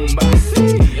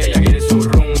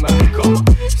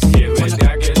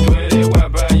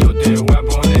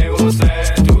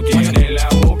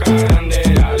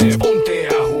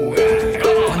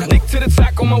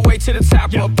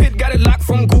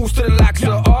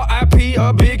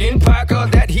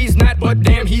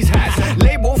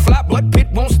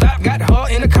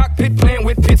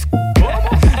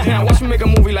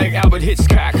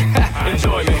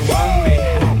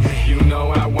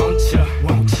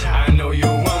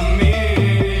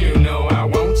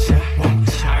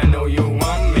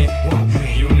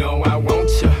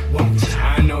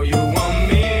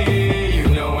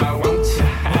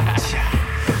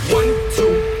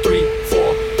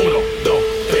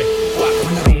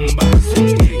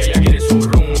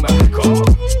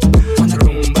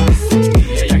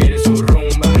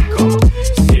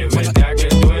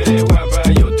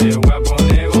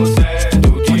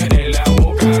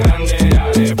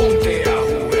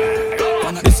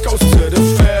 goes to the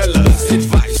fellas.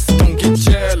 Advice, don't get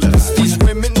jealous. These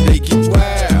women, they get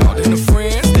wild. And the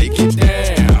friends, they get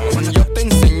down. Yo te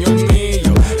enseño el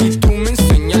mío y tú me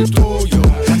enseñas el tuyo.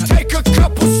 Take a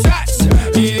couple shots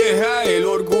y deja el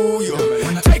orgullo.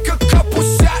 Take a couple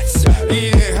shots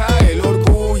y deja el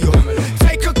orgullo.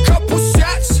 Take a couple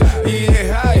shots y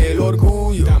deja el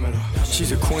orgullo.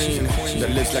 She's a queen that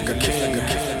lives like a king.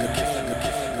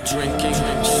 Drinking,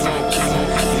 smoking.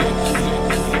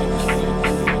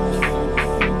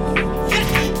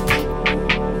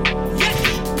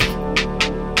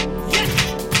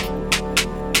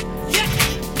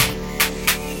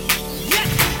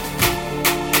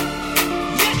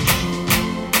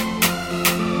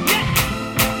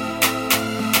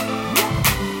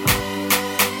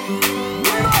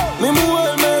 Mi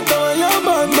mujer me estaba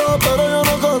llamando, pero yo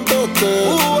no contesté.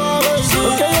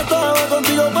 Porque yo estaba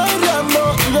contigo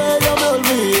perreando y de ella me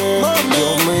olvidé.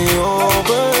 Dios mío,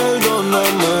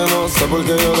 perdóname, no sé por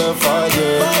qué yo le fallé.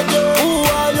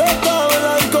 Yo estaba en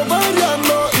la disco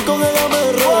perreando y con ella me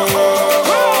regué.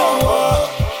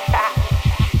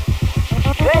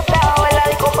 Yo estaba en la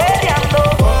disco perreando.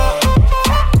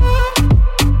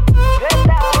 Yo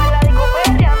estaba en la disco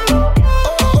perreando.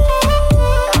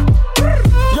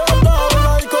 Yo estaba en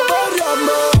la disco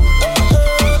perreando.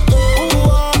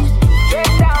 Yo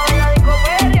estaba en la disco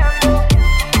perreando.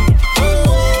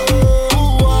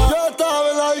 Yo estaba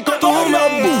en la disco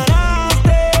perreando.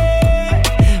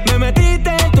 Me metiste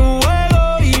en tu juego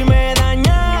y me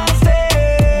dañaste.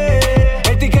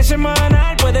 El ticket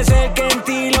semanal puede ser que en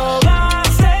ti lo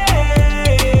gaste.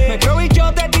 Me creo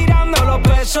bichote tirando los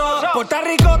pesos. Puerto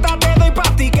Rico te doy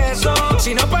pa' ti queso.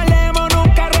 Si no perdemos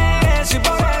nunca regreso y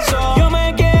por eso yo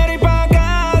me quiero ir pa'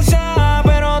 casa,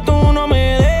 pero tú no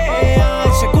me dejas.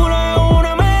 Ese culo es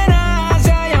una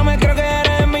amenaza, ya me creo que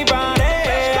eres mi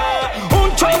pareja.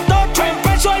 Un chotocho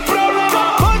empezó el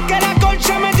problema, porque la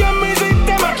colcha metió en mi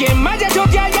sistema. Quien me haya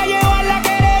choteado ya lleva la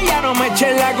querella, no me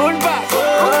echen la culpa.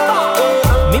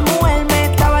 Mi mujer me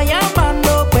estaba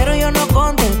llamando, pero yo no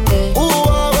contesté.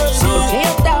 Porque yo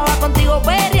estaba contigo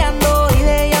perreando y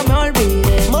de ella me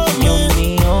olvidé. Dios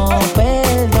mío,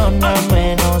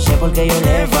 perdóname, no sé por qué yo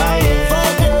le fallé.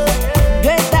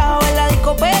 Yo estaba en la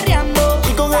disco perreando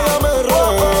Y con ella me regué.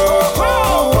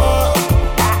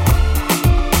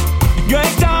 Yo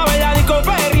estaba en la disco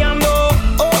perreando.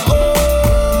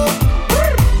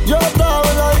 Yo estaba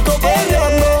en la disco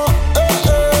perreando.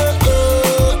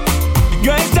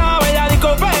 Yo estaba en la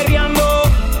disco perreando.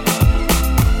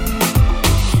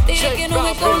 Dile que no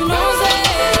me conoce.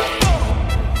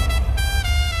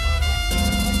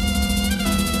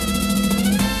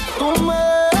 Tú me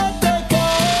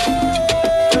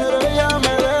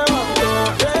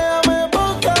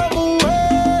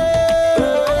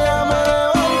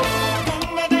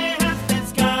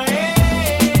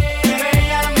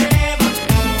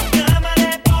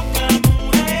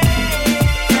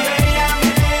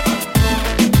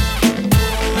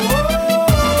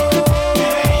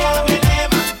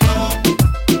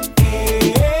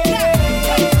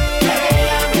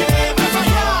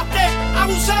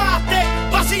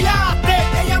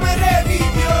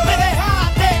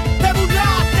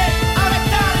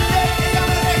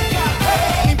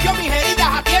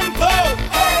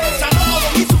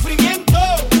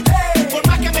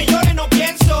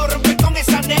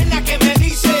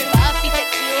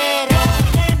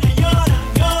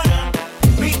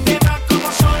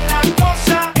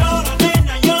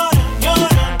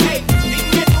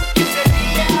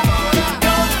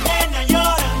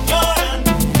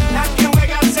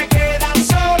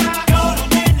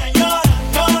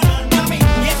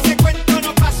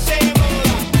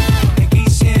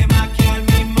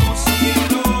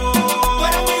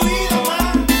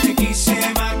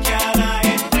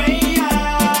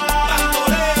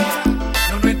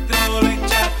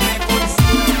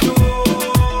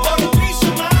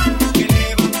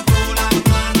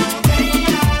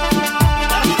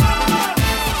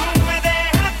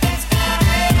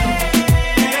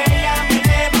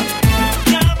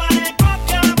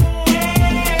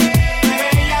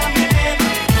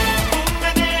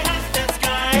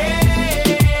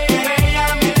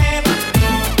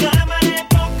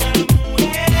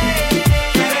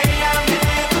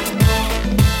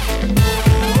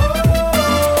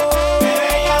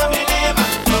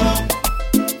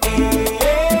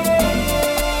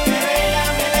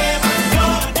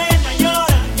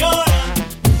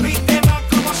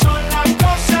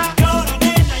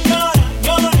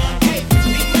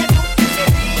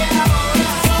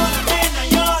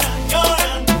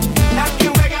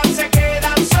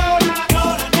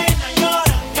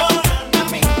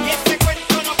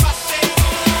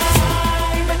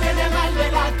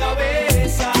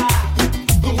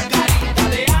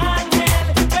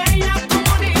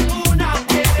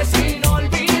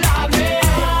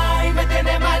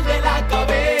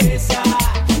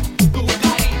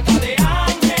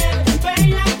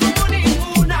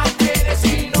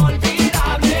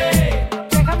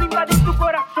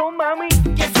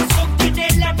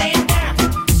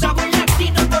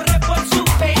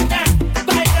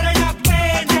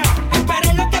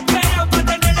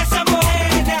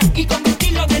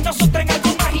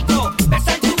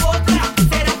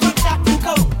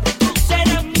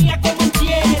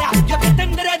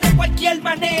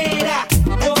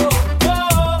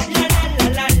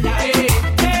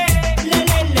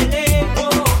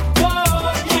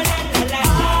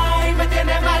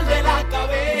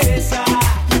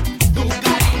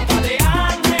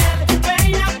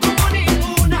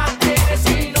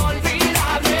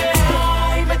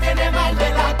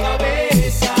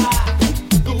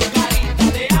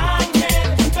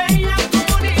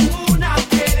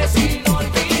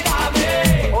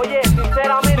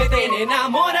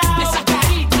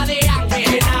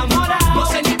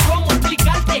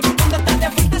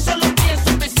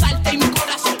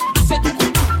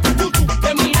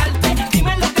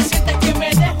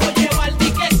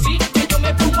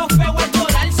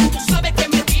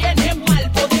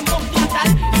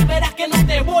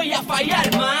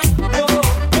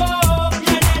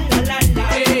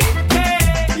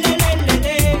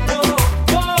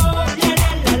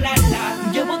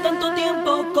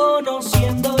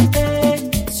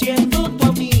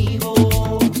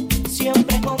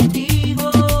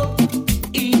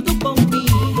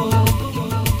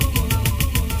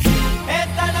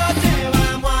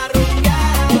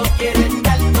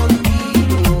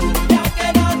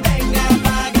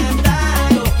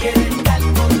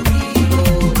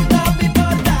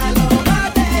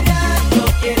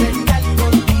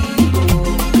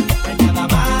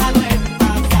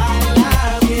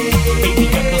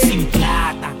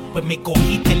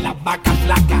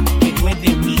flaca, que no es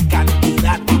de mi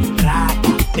candidata. Rata,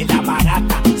 de la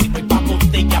barata. Si no hay pa'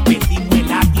 botella, pedimos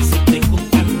el ati. Si te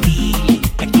gustan, dile,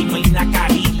 que aquí no hay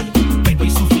nacarile, pero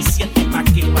hay suficiente pa'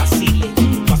 que vacile.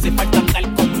 No hace falta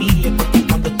andar con miles, porque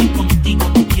cuando estoy contigo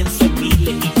no pienso en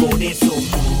miles. Y por eso,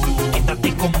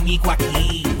 quédate conmigo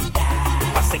aquí,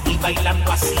 pa' seguir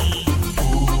bailando así.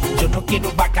 Yo no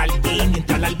quiero Bacardí ni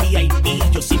entrar al VIP,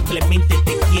 yo simplemente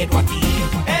te quiero a ti.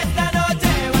 Esta noche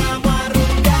vamos a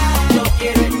rumbear, yo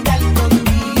quiero estar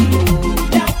contigo.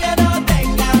 Y aunque no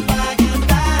tenga pa'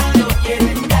 gastar, yo quiero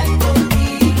estar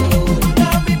contigo. No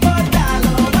me importa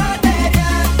lo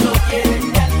material, yo quiero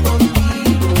estar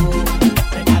contigo.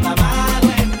 De nada malo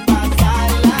es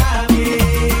pasarla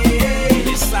bien.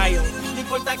 Ir-Sais. No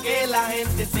importa que la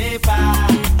gente sepa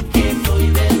que soy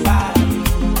del barrio.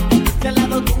 Del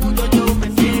lado tuyo yo me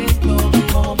siento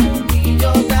como un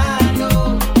millonario.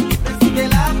 Decide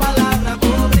la palabra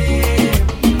pobre en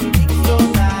mi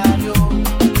diccionario,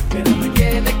 pero me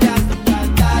tiene que aceptar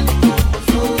tal y como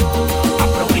soy.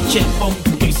 Aprovecha el phone,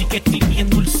 que hoy sí que estoy bien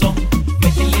dulzón.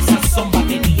 Métele sazón,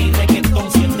 batería y reggaetón.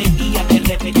 7 días de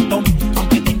reventón,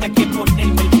 aunque tenga que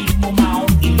ponerme el mismo mahón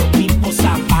y los mismos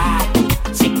zapatos.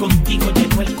 Si contigo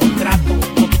lleno el contrato,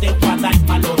 no te voy a dar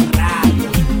malos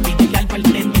ratos. Pídele al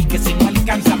bartender que si no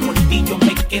alcanza por ti, yo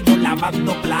me quedo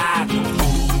lavando platos.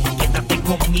 Quédate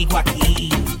conmigo aquí,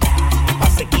 pa'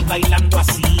 seguir bailando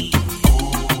así.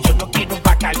 Yo no quiero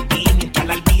Bacardí ni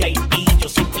entrar al VIP, yo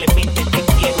simplemente te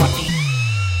quiero a ti.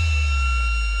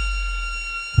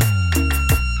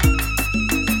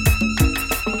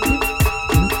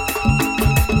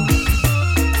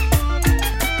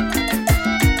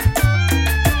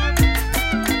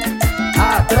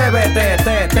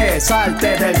 Atrévete,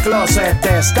 salte del closet,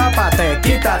 destápate,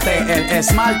 quítate el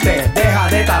esmalte, deja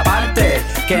de taparte,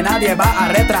 que nadie va a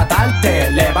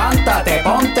retratarte. Levántate,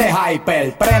 ponte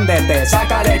hyper, préndete,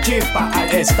 sácale chispa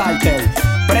al starter.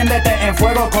 Préndete en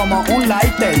fuego como un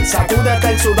lighter, sacúdete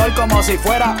el sudor como si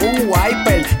fuera un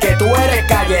wiper, que tú eres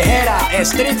callejera,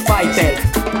 street fighter.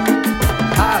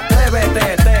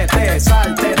 Atrévete,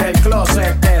 salte del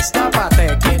closet,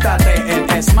 destápate, quítate el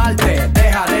esmalte,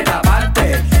 deja de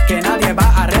taparte, que nadie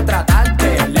va a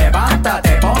retratarte. Levántate,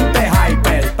 ponte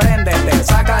hyper, préndete,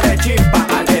 sácale chispa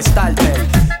al starter.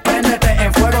 Préndete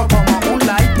en fuego como un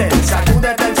lighter,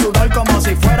 sacúdete el sudor como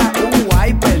si fuera un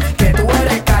wiper, que tú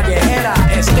eres callejera,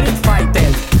 street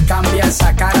fighter. Cambia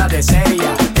esa cara de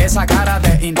seria, esa cara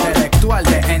de intelectual,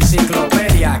 de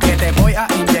enciclopedia, que te voy a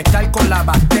inyectar con la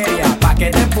bacteria, pa'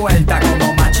 que des vuelta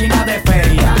como machina de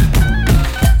feria.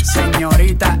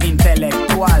 Señorita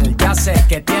intelectual, ya sé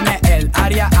que tiene el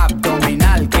área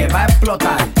abdominal que va a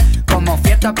explotar como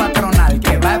fiesta patronal,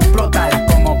 que va a explotar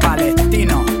como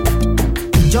palestino.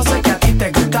 Yo sé que a ti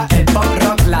te gusta el pop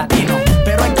rock latino,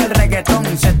 pero es que el reggaetón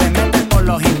se te mete por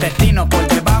los intestinos, por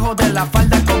debajo de la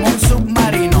falda como un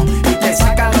submarino, y te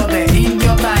saca lo de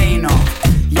indio taíno.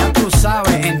 Ya tú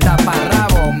sabes, en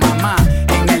taparrabo, mamá,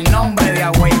 en el nombre de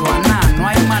Guaynaa, no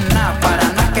hay más nada, para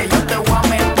nada que yo te voy a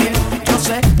mentir. Yo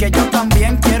sé que yo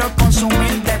también quiero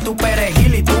consumir de tu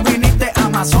perejil, y tú viniste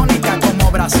amazónica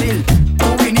como Brasil. Tú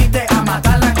viniste a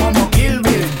matarla como Kill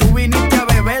Bill. Tú viniste a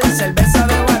beber cerveza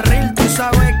de barril. Tú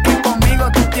sabes que conmigo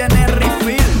tú tienes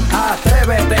refill.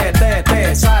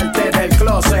 Atrévete, salte del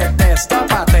closet,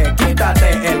 destápate, quítate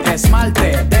el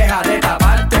esmalte, deja de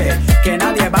taparte, que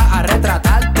nadie va a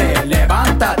retratarte.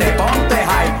 Levántate, ponte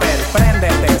hyper,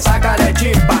 préndete, sácale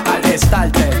chispa al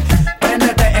starter.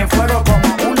 Préndete en fuego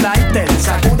como un lighter,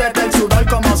 sacúdete el sudor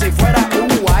como si fuera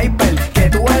un wiper, que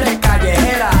tú eres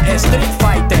callejera, street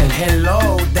fighter.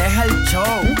 Hello, deja el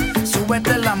show,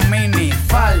 súbete la mini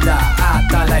falda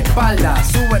hasta la espalda,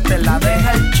 súbetela,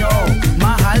 deja el show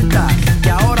más alta, y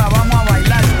ahora vamos a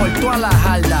bailar por toda la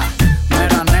jarda.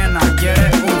 Mera nena,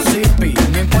 quieres un zippy,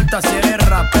 no importa si eres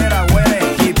rapera o eres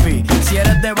hippie, si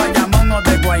eres de Bayamón o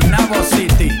de Guaynaa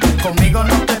City, conmigo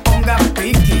no te pongas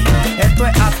piqui. Esto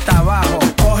es hasta abajo,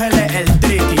 cógele el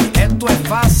tricky, esto es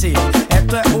fácil,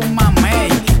 esto es un mamey.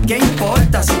 ¿Qué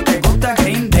importa si te gusta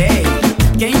Green Day?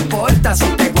 ¿Qué importa si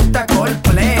te gusta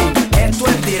Coldplay? Esto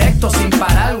es directo sin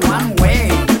parar one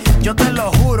way. Yo te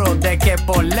lo juro de que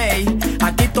por ley,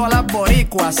 aquí todas las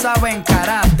boricuas saben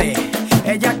karate.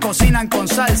 Ellas cocinan con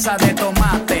salsa de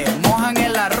tomate, mojan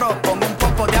el arroz con un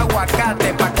poco de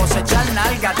aguacate, pa' cosechar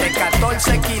nalgas de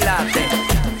 14 quilates.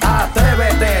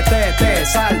 Atrévete,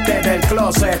 salte del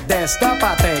closet,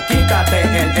 destápate, quítate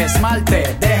el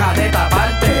esmalte, deja de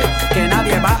taparte, que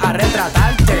nadie va a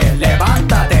retratarte.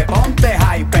 Levántate, ponte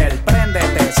hyper,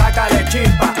 préndete, sácale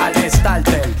chispa al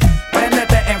starter.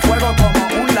 Préndete en fuego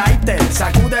como un lighter,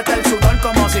 sacúdete el sudor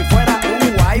como si fuera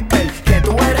un wiper, que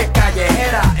tú eres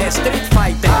callejera, street fighter.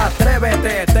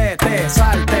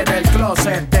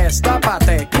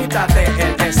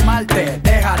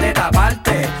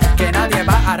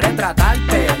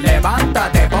 retratarte.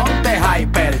 Levántate, ponte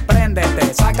hyper,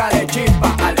 préndete, sácale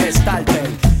chispa al starter.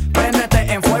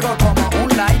 Préndete en fuego como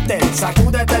un lighter,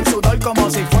 sacúdete el sudor como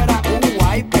si fuera un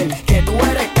wiper. Que tú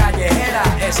eres callejera,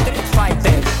 street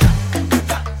fighter.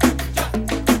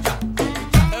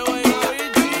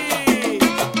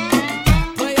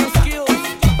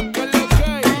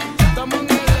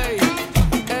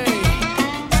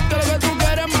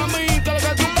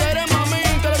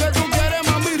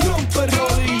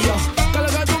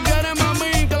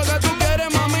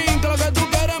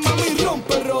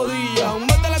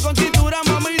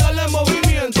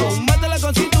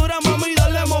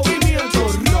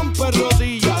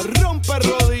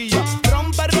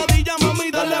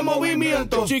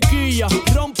 Chiquilla,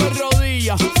 rompe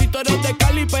rodillas. Si tú eres de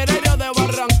Cali, Pereira, de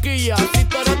Barranquilla. Si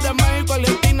tú eres de México,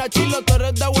 Argentina, Chile, tú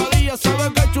eres de Guadilla.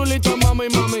 Sabes que chulito, mami,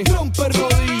 mami. Rompe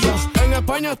rodillas. En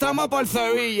España estamos por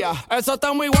Sevilla. Eso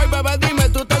está muy guay, bebé, dime,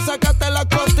 tú te sacaste las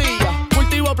costillas.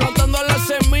 Cultivo plantando las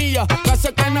semillas. Que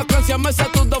hace que no cansias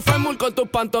meses tus dos fémur con tus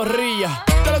pantorrillas.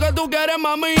 Que lo que tú quieres,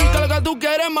 mami, que lo que tú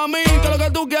quieres, mami, que lo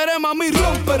que tú quieres, mami,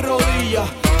 rompe rodillas.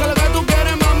 Que lo que tú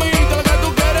quieres, mami, que lo que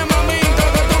tú quieres, mami, que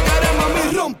lo que tú quieres,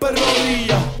 mami, rompe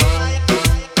rodillas.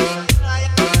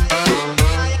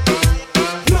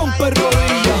 Rompe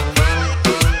rodillas.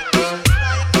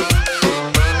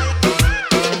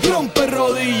 Rompe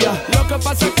rodillas. Lo que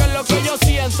pasa es que lo que yo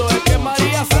siento es que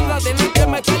María Sandra tiene que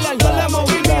meterle al doble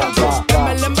movimiento.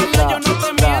 En verdad yo no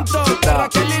te miento. Que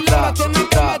Raquel y Lama tienen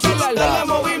que meterle al doble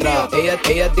movimiento.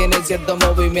 Ella tiene cierto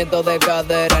movimiento de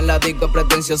cadera. En la disco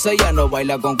pretenciosa ella no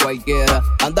baila con cualquiera.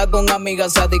 Anda con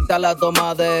amigas, se adicta a la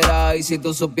tomadera. Y si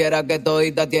tú supieras que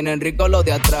toditas tienen rico lo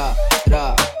de atrás.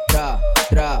 Tra, tra,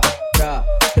 tra, tra,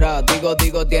 tra.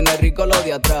 Digo, tiene rico lo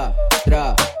de atrás.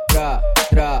 Tra, tra,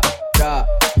 tra, tra,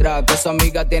 tra. Que su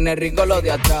amiga tiene rico lo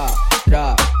de atrás.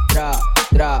 Tra, tra,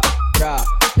 tra, tra,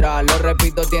 tra. Lo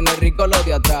repito, tiene rico lo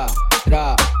de atrás.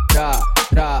 Tra, tra,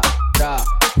 tra, tra.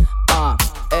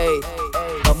 Ey,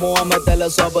 vamos a meterle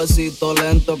suavecito,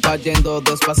 lento, cayendo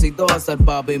despacito hasta el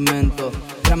pavimento.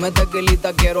 Tráeme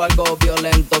tequilita, quiero algo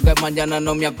violento, que mañana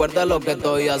no me acuerdo lo que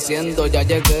estoy haciendo. Ya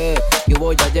llegué,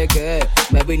 ya llegué.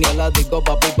 Me vine a la disco,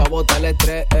 papi, pa' botar el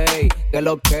estrés. Ey, ¿qué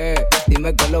lo que?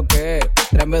 Dime qué lo que.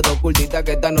 Tráeme dos cultitas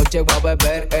que esta noche voy a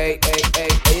beber. Ey, ey, ey.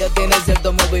 Ella tiene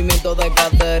cierto movimiento de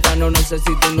cadera. No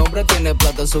necesita un nombre, tiene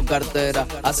plata en su cartera.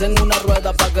 Hacen una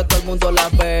rueda pa' que todo el mundo la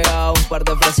vea. Un par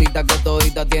de fresitas que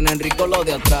toditas tienen rico lo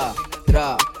de atrás.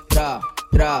 Tra, tra,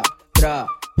 tra, tra,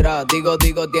 tra. Digo,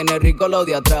 tiene rico lo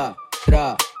de atrás.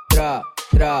 Tra, tra,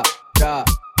 tra, tra,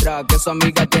 tra. Que su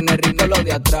amiga tiene rico lo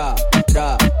de atrás.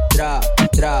 Tra, tra,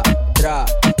 tra, tra,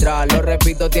 tra. Lo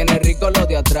repito, tiene rico lo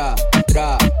de atrás.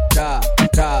 Tra, tra,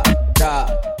 tra, tra.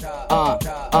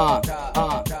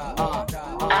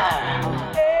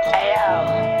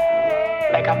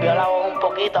 Me cambió la voz un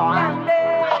poquito,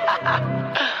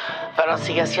 pero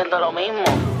sigue siendo lo mismo.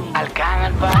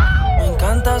 Arcángel, pa. Me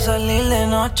encanta salir de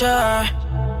noche.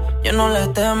 Yo no le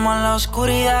temo a la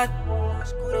oscuridad.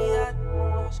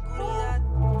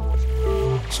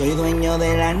 Soy dueño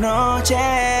de la noche.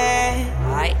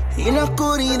 Ay. Y la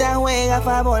oscuridad juega a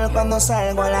favor cuando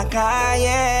salgo a la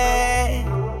calle.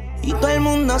 Y todo el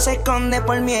mundo se esconde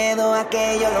por miedo a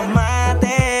que yo los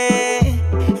mate.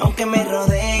 Aunque me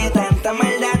rodee tanta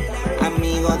maldad,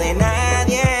 amigo de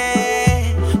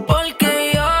nadie.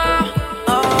 Porque yo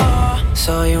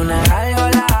soy una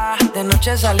gárgola. De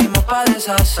noche salimos pa'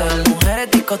 deshacer. Mujeres,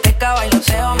 discoteca,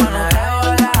 bailoteo,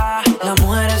 manoteo. Las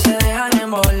mujeres se dejan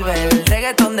envolver. El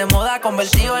reggaetón de moda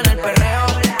convertido en el perreo.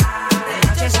 De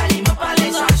noche salimos pa'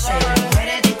 deshacer.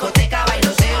 Mujeres, discoteca,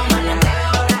 bailoteo,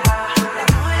 manoteo.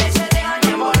 Las mujeres se dejan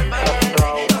envolver. El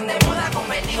reggaetón de moda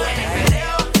convertido en el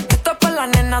perreo. Esto es pa' las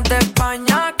nenas de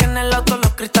España, que en el auto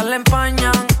los cristales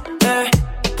empañan.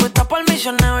 Puesta por el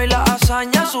misionero y la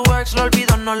hazaña. Su ex lo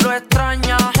olvidó, no lo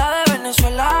extraña. La de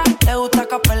Venezuela le gusta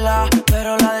capela,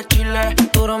 pero la de Chile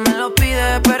duro me lo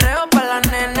pide. Perreo pa' las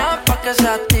nenas, pa' que se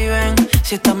activen.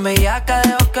 Si están bellacas,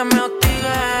 dejo que me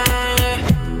hostiguen.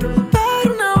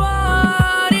 Pero una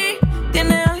body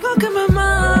tiene algo que me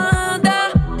mata.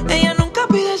 Ella nunca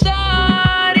pide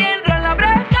estar y entra en la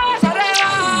brecha, se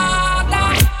arrebata.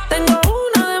 Tengo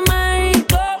una de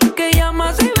México que llama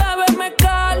así, bebe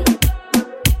mezcal.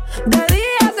 De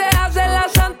día se hace la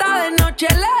santa, de noche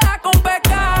le da con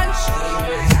pecar.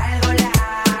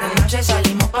 De noche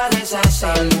salimos pa'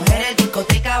 deshacer. Mujeres,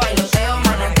 discoteca, bailoteo,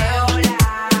 manoteo.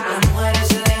 Las mujeres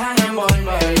se dejan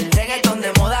envolver. El reggaetón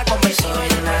de moda convertido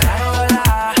en una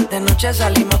gárgola. De noche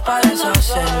salimos pa'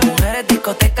 deshacer. Mujeres,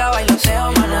 discoteca,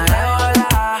 bailoteo, manoteo.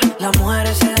 Las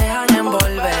mujeres se dejan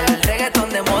envolver. El reggaetón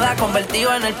de moda convertido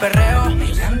contigo en el perreo.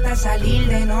 Me encanta salir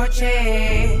de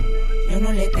noche. Yo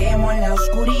no le temo a la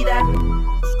oscuridad.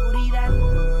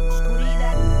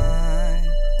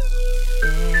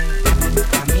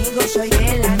 Amigo, soy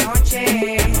de la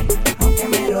noche, aunque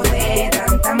me rodee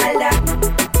tanta maldad.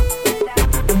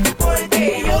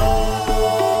 Porque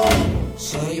yo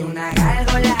soy una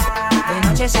gárgola. De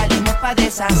noche salimos pa'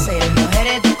 deshacer.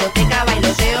 Mujeres, discoteca,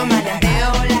 bailoteo,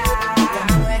 maleanteo.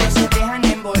 Las mujeres se dejan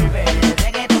envolver. El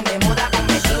reggaetón de moda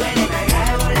convertido en una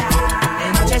gárgola.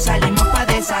 De noche salimos pa'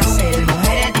 deshacer.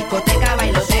 Mujeres, discoteca,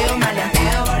 bailoteo,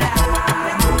 maleanteo.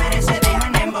 Las mujeres se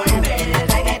dejan envolver. El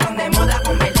reggaetón de moda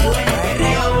convertido en el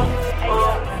perreo.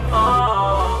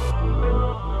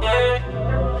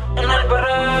 En el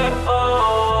perreo.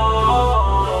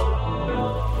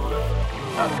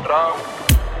 Rauw.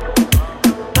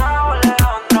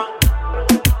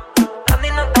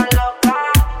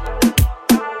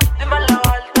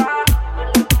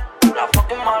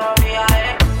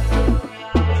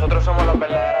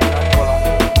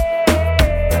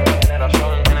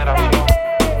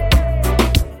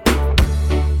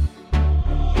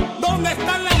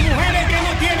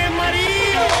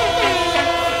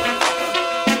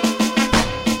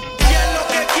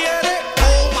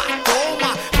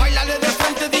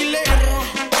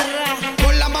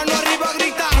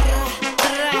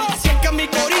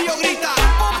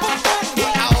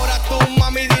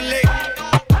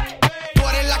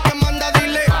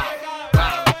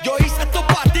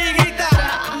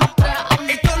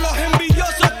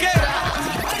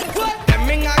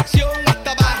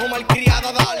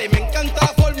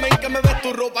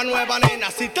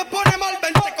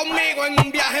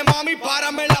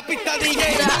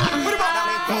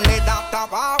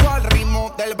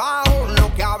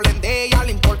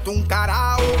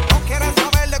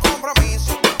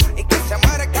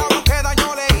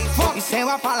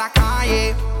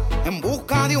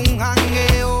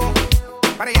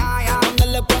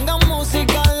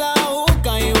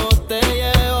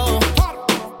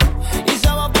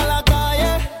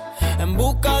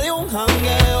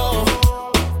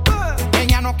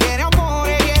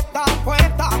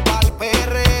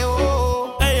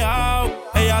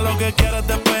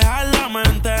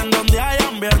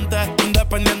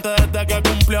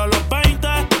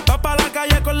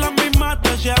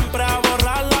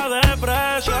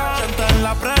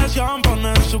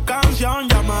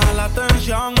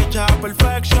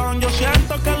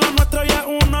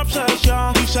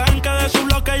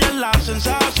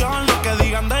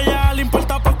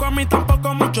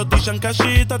 Dicen que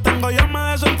si te tengo yo me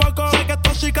desenfoco. Sé que es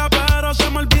tóxica pero se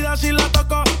me olvida si la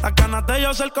toco. Las ganas de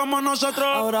yo ser como nosotros.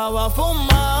 Ahora va a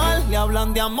fumar. Le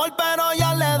hablan de amor pero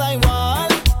ya le da igual.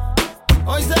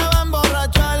 Hoy se va a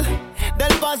emborrachar.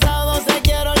 Del pasado se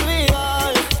quiere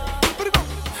olvidar.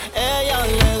 Ella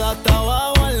le da hasta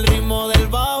abajo al ritmo del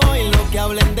bajo. Y lo que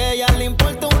hablen de ella le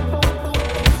importa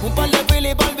un par de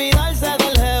pili para olvidarse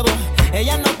del jevo.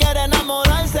 Ella no quiere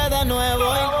enamorarse de nuevo.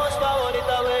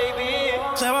 Favorita, baby.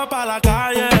 Se va pa' la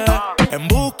calle en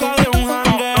busca de un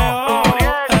jangueo,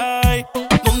 ey,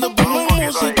 donde pongan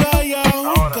música y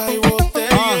ajuca y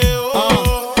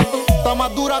botelleo. Está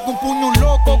más dura que un puño un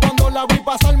loco. Cuando la vi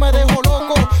pasar me dejó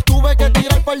loco. Tuve que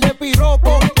tirar par de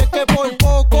piropos. Es que por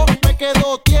poco me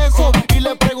quedo tieso. Y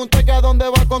le pregunté que a dónde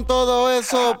va con todo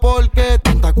eso. Porque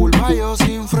tanta culpa yo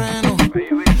sin freno.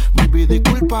 Baby,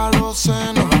 disculpa los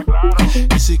senos.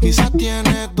 Y si quizás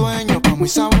tienes dueño, pa' mí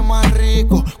sabe más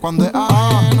rico cuando es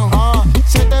ajeno.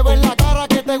 Se te ve en la cara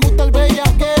que te gusta el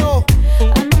bellaqueo.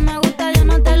 A mí me gusta, yo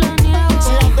no te lo niego.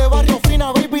 Seas de barrio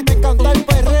fina, baby, te encanta el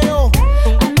perreo.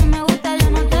 A mí me gusta, yo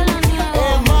no te lo niego.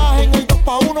 Es más, en el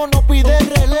 2-pa-1 no pide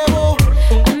relevo.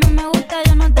 A mí me gusta,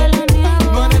 yo no te lo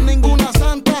niego. No eres ninguna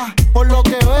santa, por lo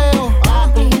que veo.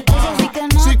 Eso sí que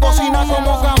no. Si cocina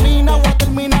como camina, voy a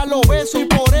terminar los besos. Y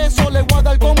por eso le voy a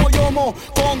dar como yomo.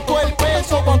 Con todo el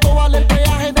peso, ¿cuánto vale el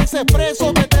peaje de ese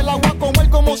preso? Que te la voy a comer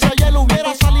como si ayer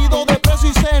hubiera salido de preso.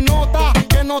 Y se nota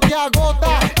que no te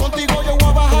agota. Contigo yo voy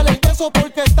a bajar el queso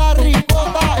porque está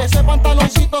ricota. Ese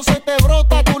pantaloncito se te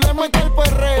brota. Tú le metes el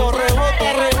perreo.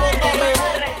 Rebota, rebota,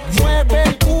 rebota. Mueve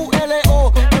el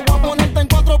QLO. Te voy a ponerte en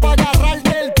 4 para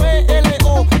agarrarte el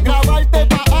PLO. Grabarte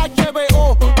pa'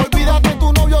 HBO. Olvídate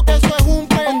tu novio que eso es un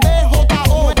pendejo.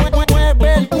 K.O.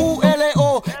 Mueve el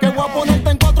QLO. Que voy a ponerte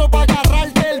en 4 para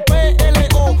agarrarte el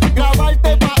PLO.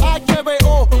 Grabarte pa'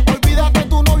 HBO. Olvídate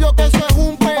tu novio que eso es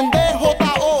un pendejo.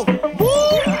 K.O.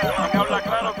 Habla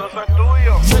claro que eso es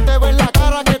tuyo. Se te ve en la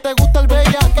cara que te gusta el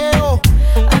bellaqueo.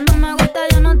 A mí me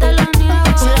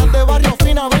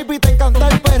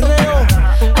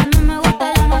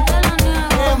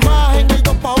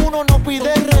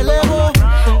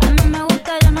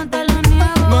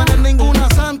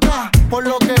por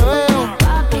lo que veo.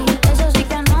 Papi, eso sí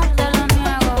que no te lo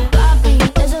niego. Papi,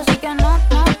 eso sí que no,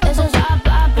 eso es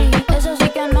papi, eso sí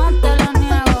que no te lo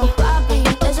niego. Papi,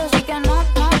 eso sí que no,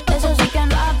 eso sí que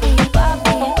no.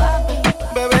 Papi.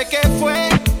 Bebé, ¿qué fue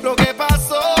lo que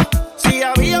pasó? Si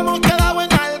habíamos quedado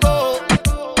en algo,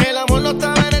 el amor no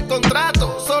estaba en el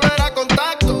contrato, solo era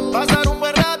contacto, pasar un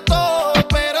buen rato.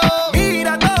 Pero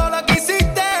mira todo lo que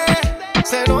hiciste,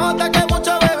 se nota que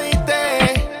mucho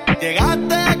bebiste.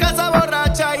 Llegaste a casa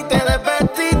borracha y te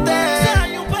desvestiste.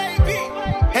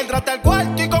 Entraste al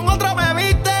cuarto y con otro me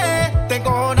viste. Te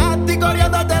encojonaste y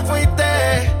corriendo te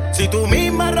fuiste. Si tú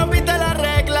misma rompiste las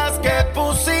reglas que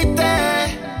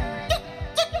pusiste.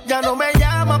 Ya no me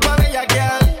llamas pa'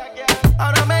 bellaquear,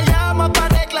 ahora me llamas pa'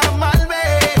 reclamarme.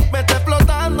 Me está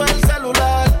explotando el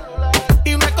celular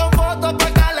y no es con fotos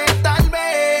pa'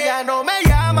 calentarme. Ya no me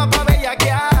llamas pa'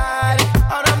 bellaquear,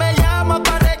 ahora me llamas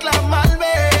pa'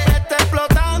 reclamarme. Me está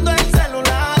explotando el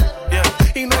celular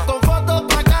y no es con fotos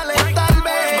pa'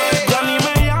 calentarme. Ya ni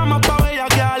me llamas pa'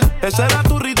 bellaquear, ese era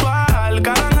tu ritual,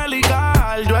 cara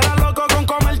angelical. Yo era loco con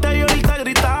comerte y oírte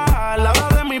gritar.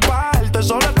 Habla de mi parte,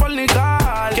 solo es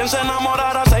fornicar. Quien se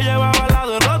enamorara se llevaba la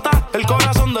derrota, el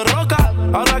corazón de roca.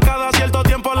 Ahora cada cierto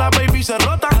tiempo la baby se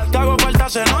rota. Que hago falta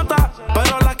se nota,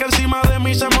 pero las que encima de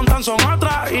mí se montan son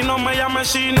otras. Y no me llames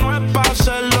si no es pa'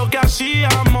 hacer lo que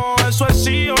hacíamos. Eso es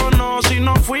sí o no, si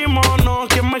no fuimos no.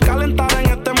 Quien me calentara en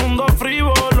este mundo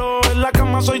frívolo, en la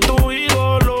cama soy tu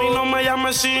ídolo. Y no me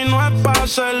llames si no es pa'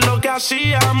 hacer lo que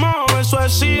hacíamos. Eso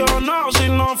es sí o no, si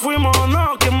no fuimos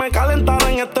no. Quien me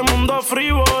calentara en este mundo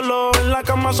frívolo, en la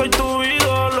cama soy tu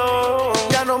ídolo.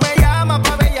 Ya no me llamas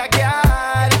pa'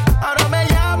 bellaquear, ahora me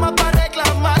llamas pa'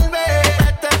 reclamarme. Me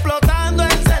está explotando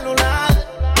el celular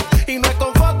y no es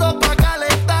con fotos pa'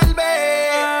 calentarme.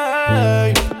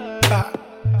 Hey,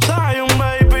 soy un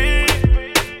baby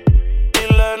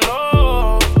y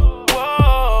Lennox.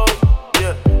 Wow,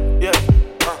 yeah.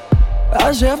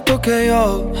 Acepto que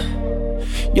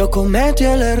yo cometí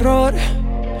el error,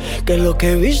 que lo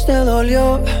que viste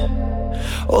dolió.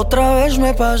 Otra vez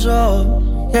me pasó,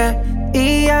 yeah.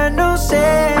 Y ya no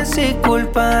sé si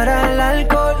culpar al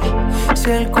alcohol,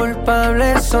 si el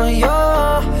culpable soy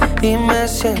yo y me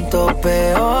siento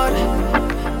peor,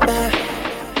 yeah.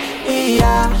 Y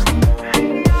ya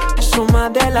son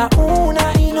más de la 1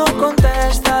 y no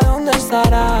contesta dónde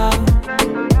estará.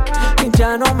 Y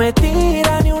ya no me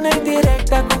tira ni una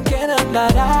indirecta con quién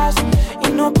andarás. Y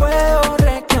no puedo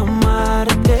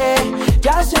reclamarte,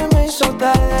 ya se me hizo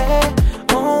tarde.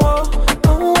 Oh, oh,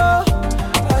 oh, oh.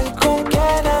 Ay, ¿con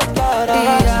quién andarás?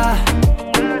 Y ya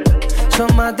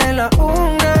son más de la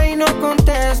 1 y no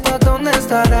contesta dónde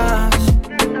estarás.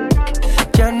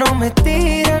 Ya no me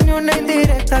tira ni una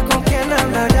indirecta con quién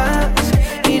andarás.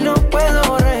 Y no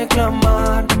puedo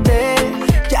reclamarte,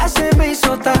 ya se me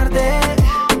hizo tarde.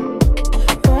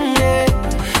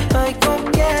 Ay, ¿con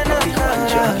quién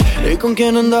andará? ¿Y con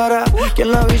quién andará?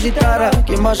 ¿Quién la visitará?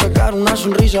 ¿Quién va a sacar una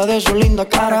sonrisa de su linda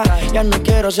cara? Ya no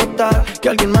quiero aceptar que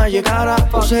alguien más llegara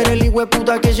por ser el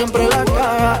hijueputa que siempre la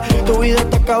caga. Tu vida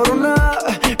está cabrona,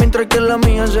 mientras que la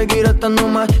mía seguirá estando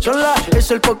más sola.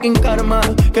 Es el fucking karma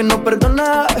que no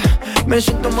perdona. Me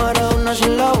siento Maradona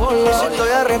sin la bola. Estoy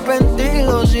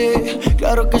arrepentido, sí,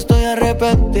 claro que estoy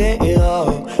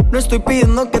arrepentido. No estoy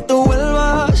pidiendo que tú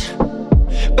vuelvas,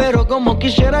 pero como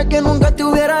quisiera que nunca te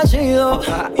hubieras ido.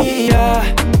 Y ya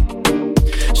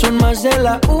son más de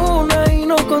la 1 y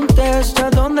no contesta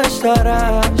dónde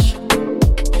estarás.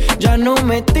 Ya no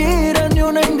me tira ni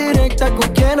una indirecta con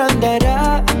quién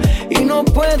andará. Y no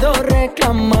puedo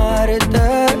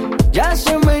reclamarte, ya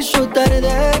se me hizo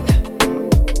tarde.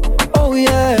 Oh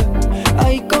yeah,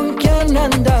 ay, ¿con quién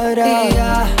andará? Y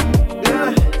ya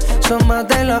son más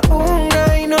de la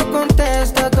 1 y no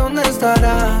contesta dónde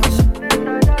estarás.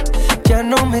 Ya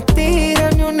no me tira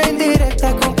ni una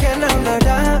indirecta con quién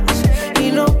andarás.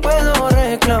 Y no puedo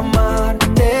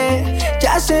reclamarte,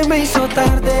 ya se me hizo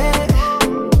tarde.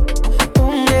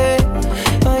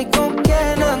 Ay, ¿con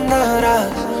quién andarás?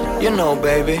 You know,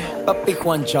 baby, papi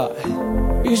Juancha.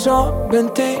 Piso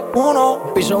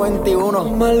 21, piso 21.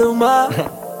 Maluma,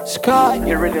 Sky.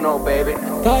 You really know, baby.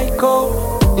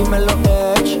 Taiko, dímelo,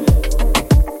 Edge.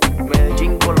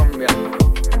 Medellín, Colombia.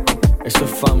 Esto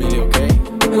es familia, ¿ok?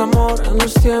 El amor en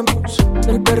los tiempos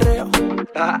del perreo.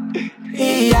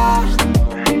 Y ya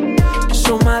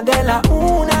suma de la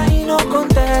 1 y no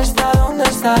contesta dónde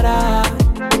estará.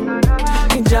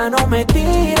 Y ya no me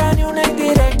tira ni una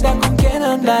indirecta con quién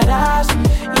andarás.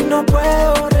 Y no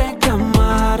puedo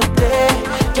reclamarte,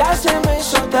 ya se me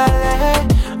hizo tarde.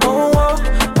 Oh, oh,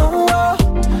 oh, oh.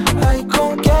 Ay,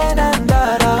 ¿con quién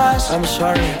andarás? I'm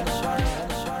sorry.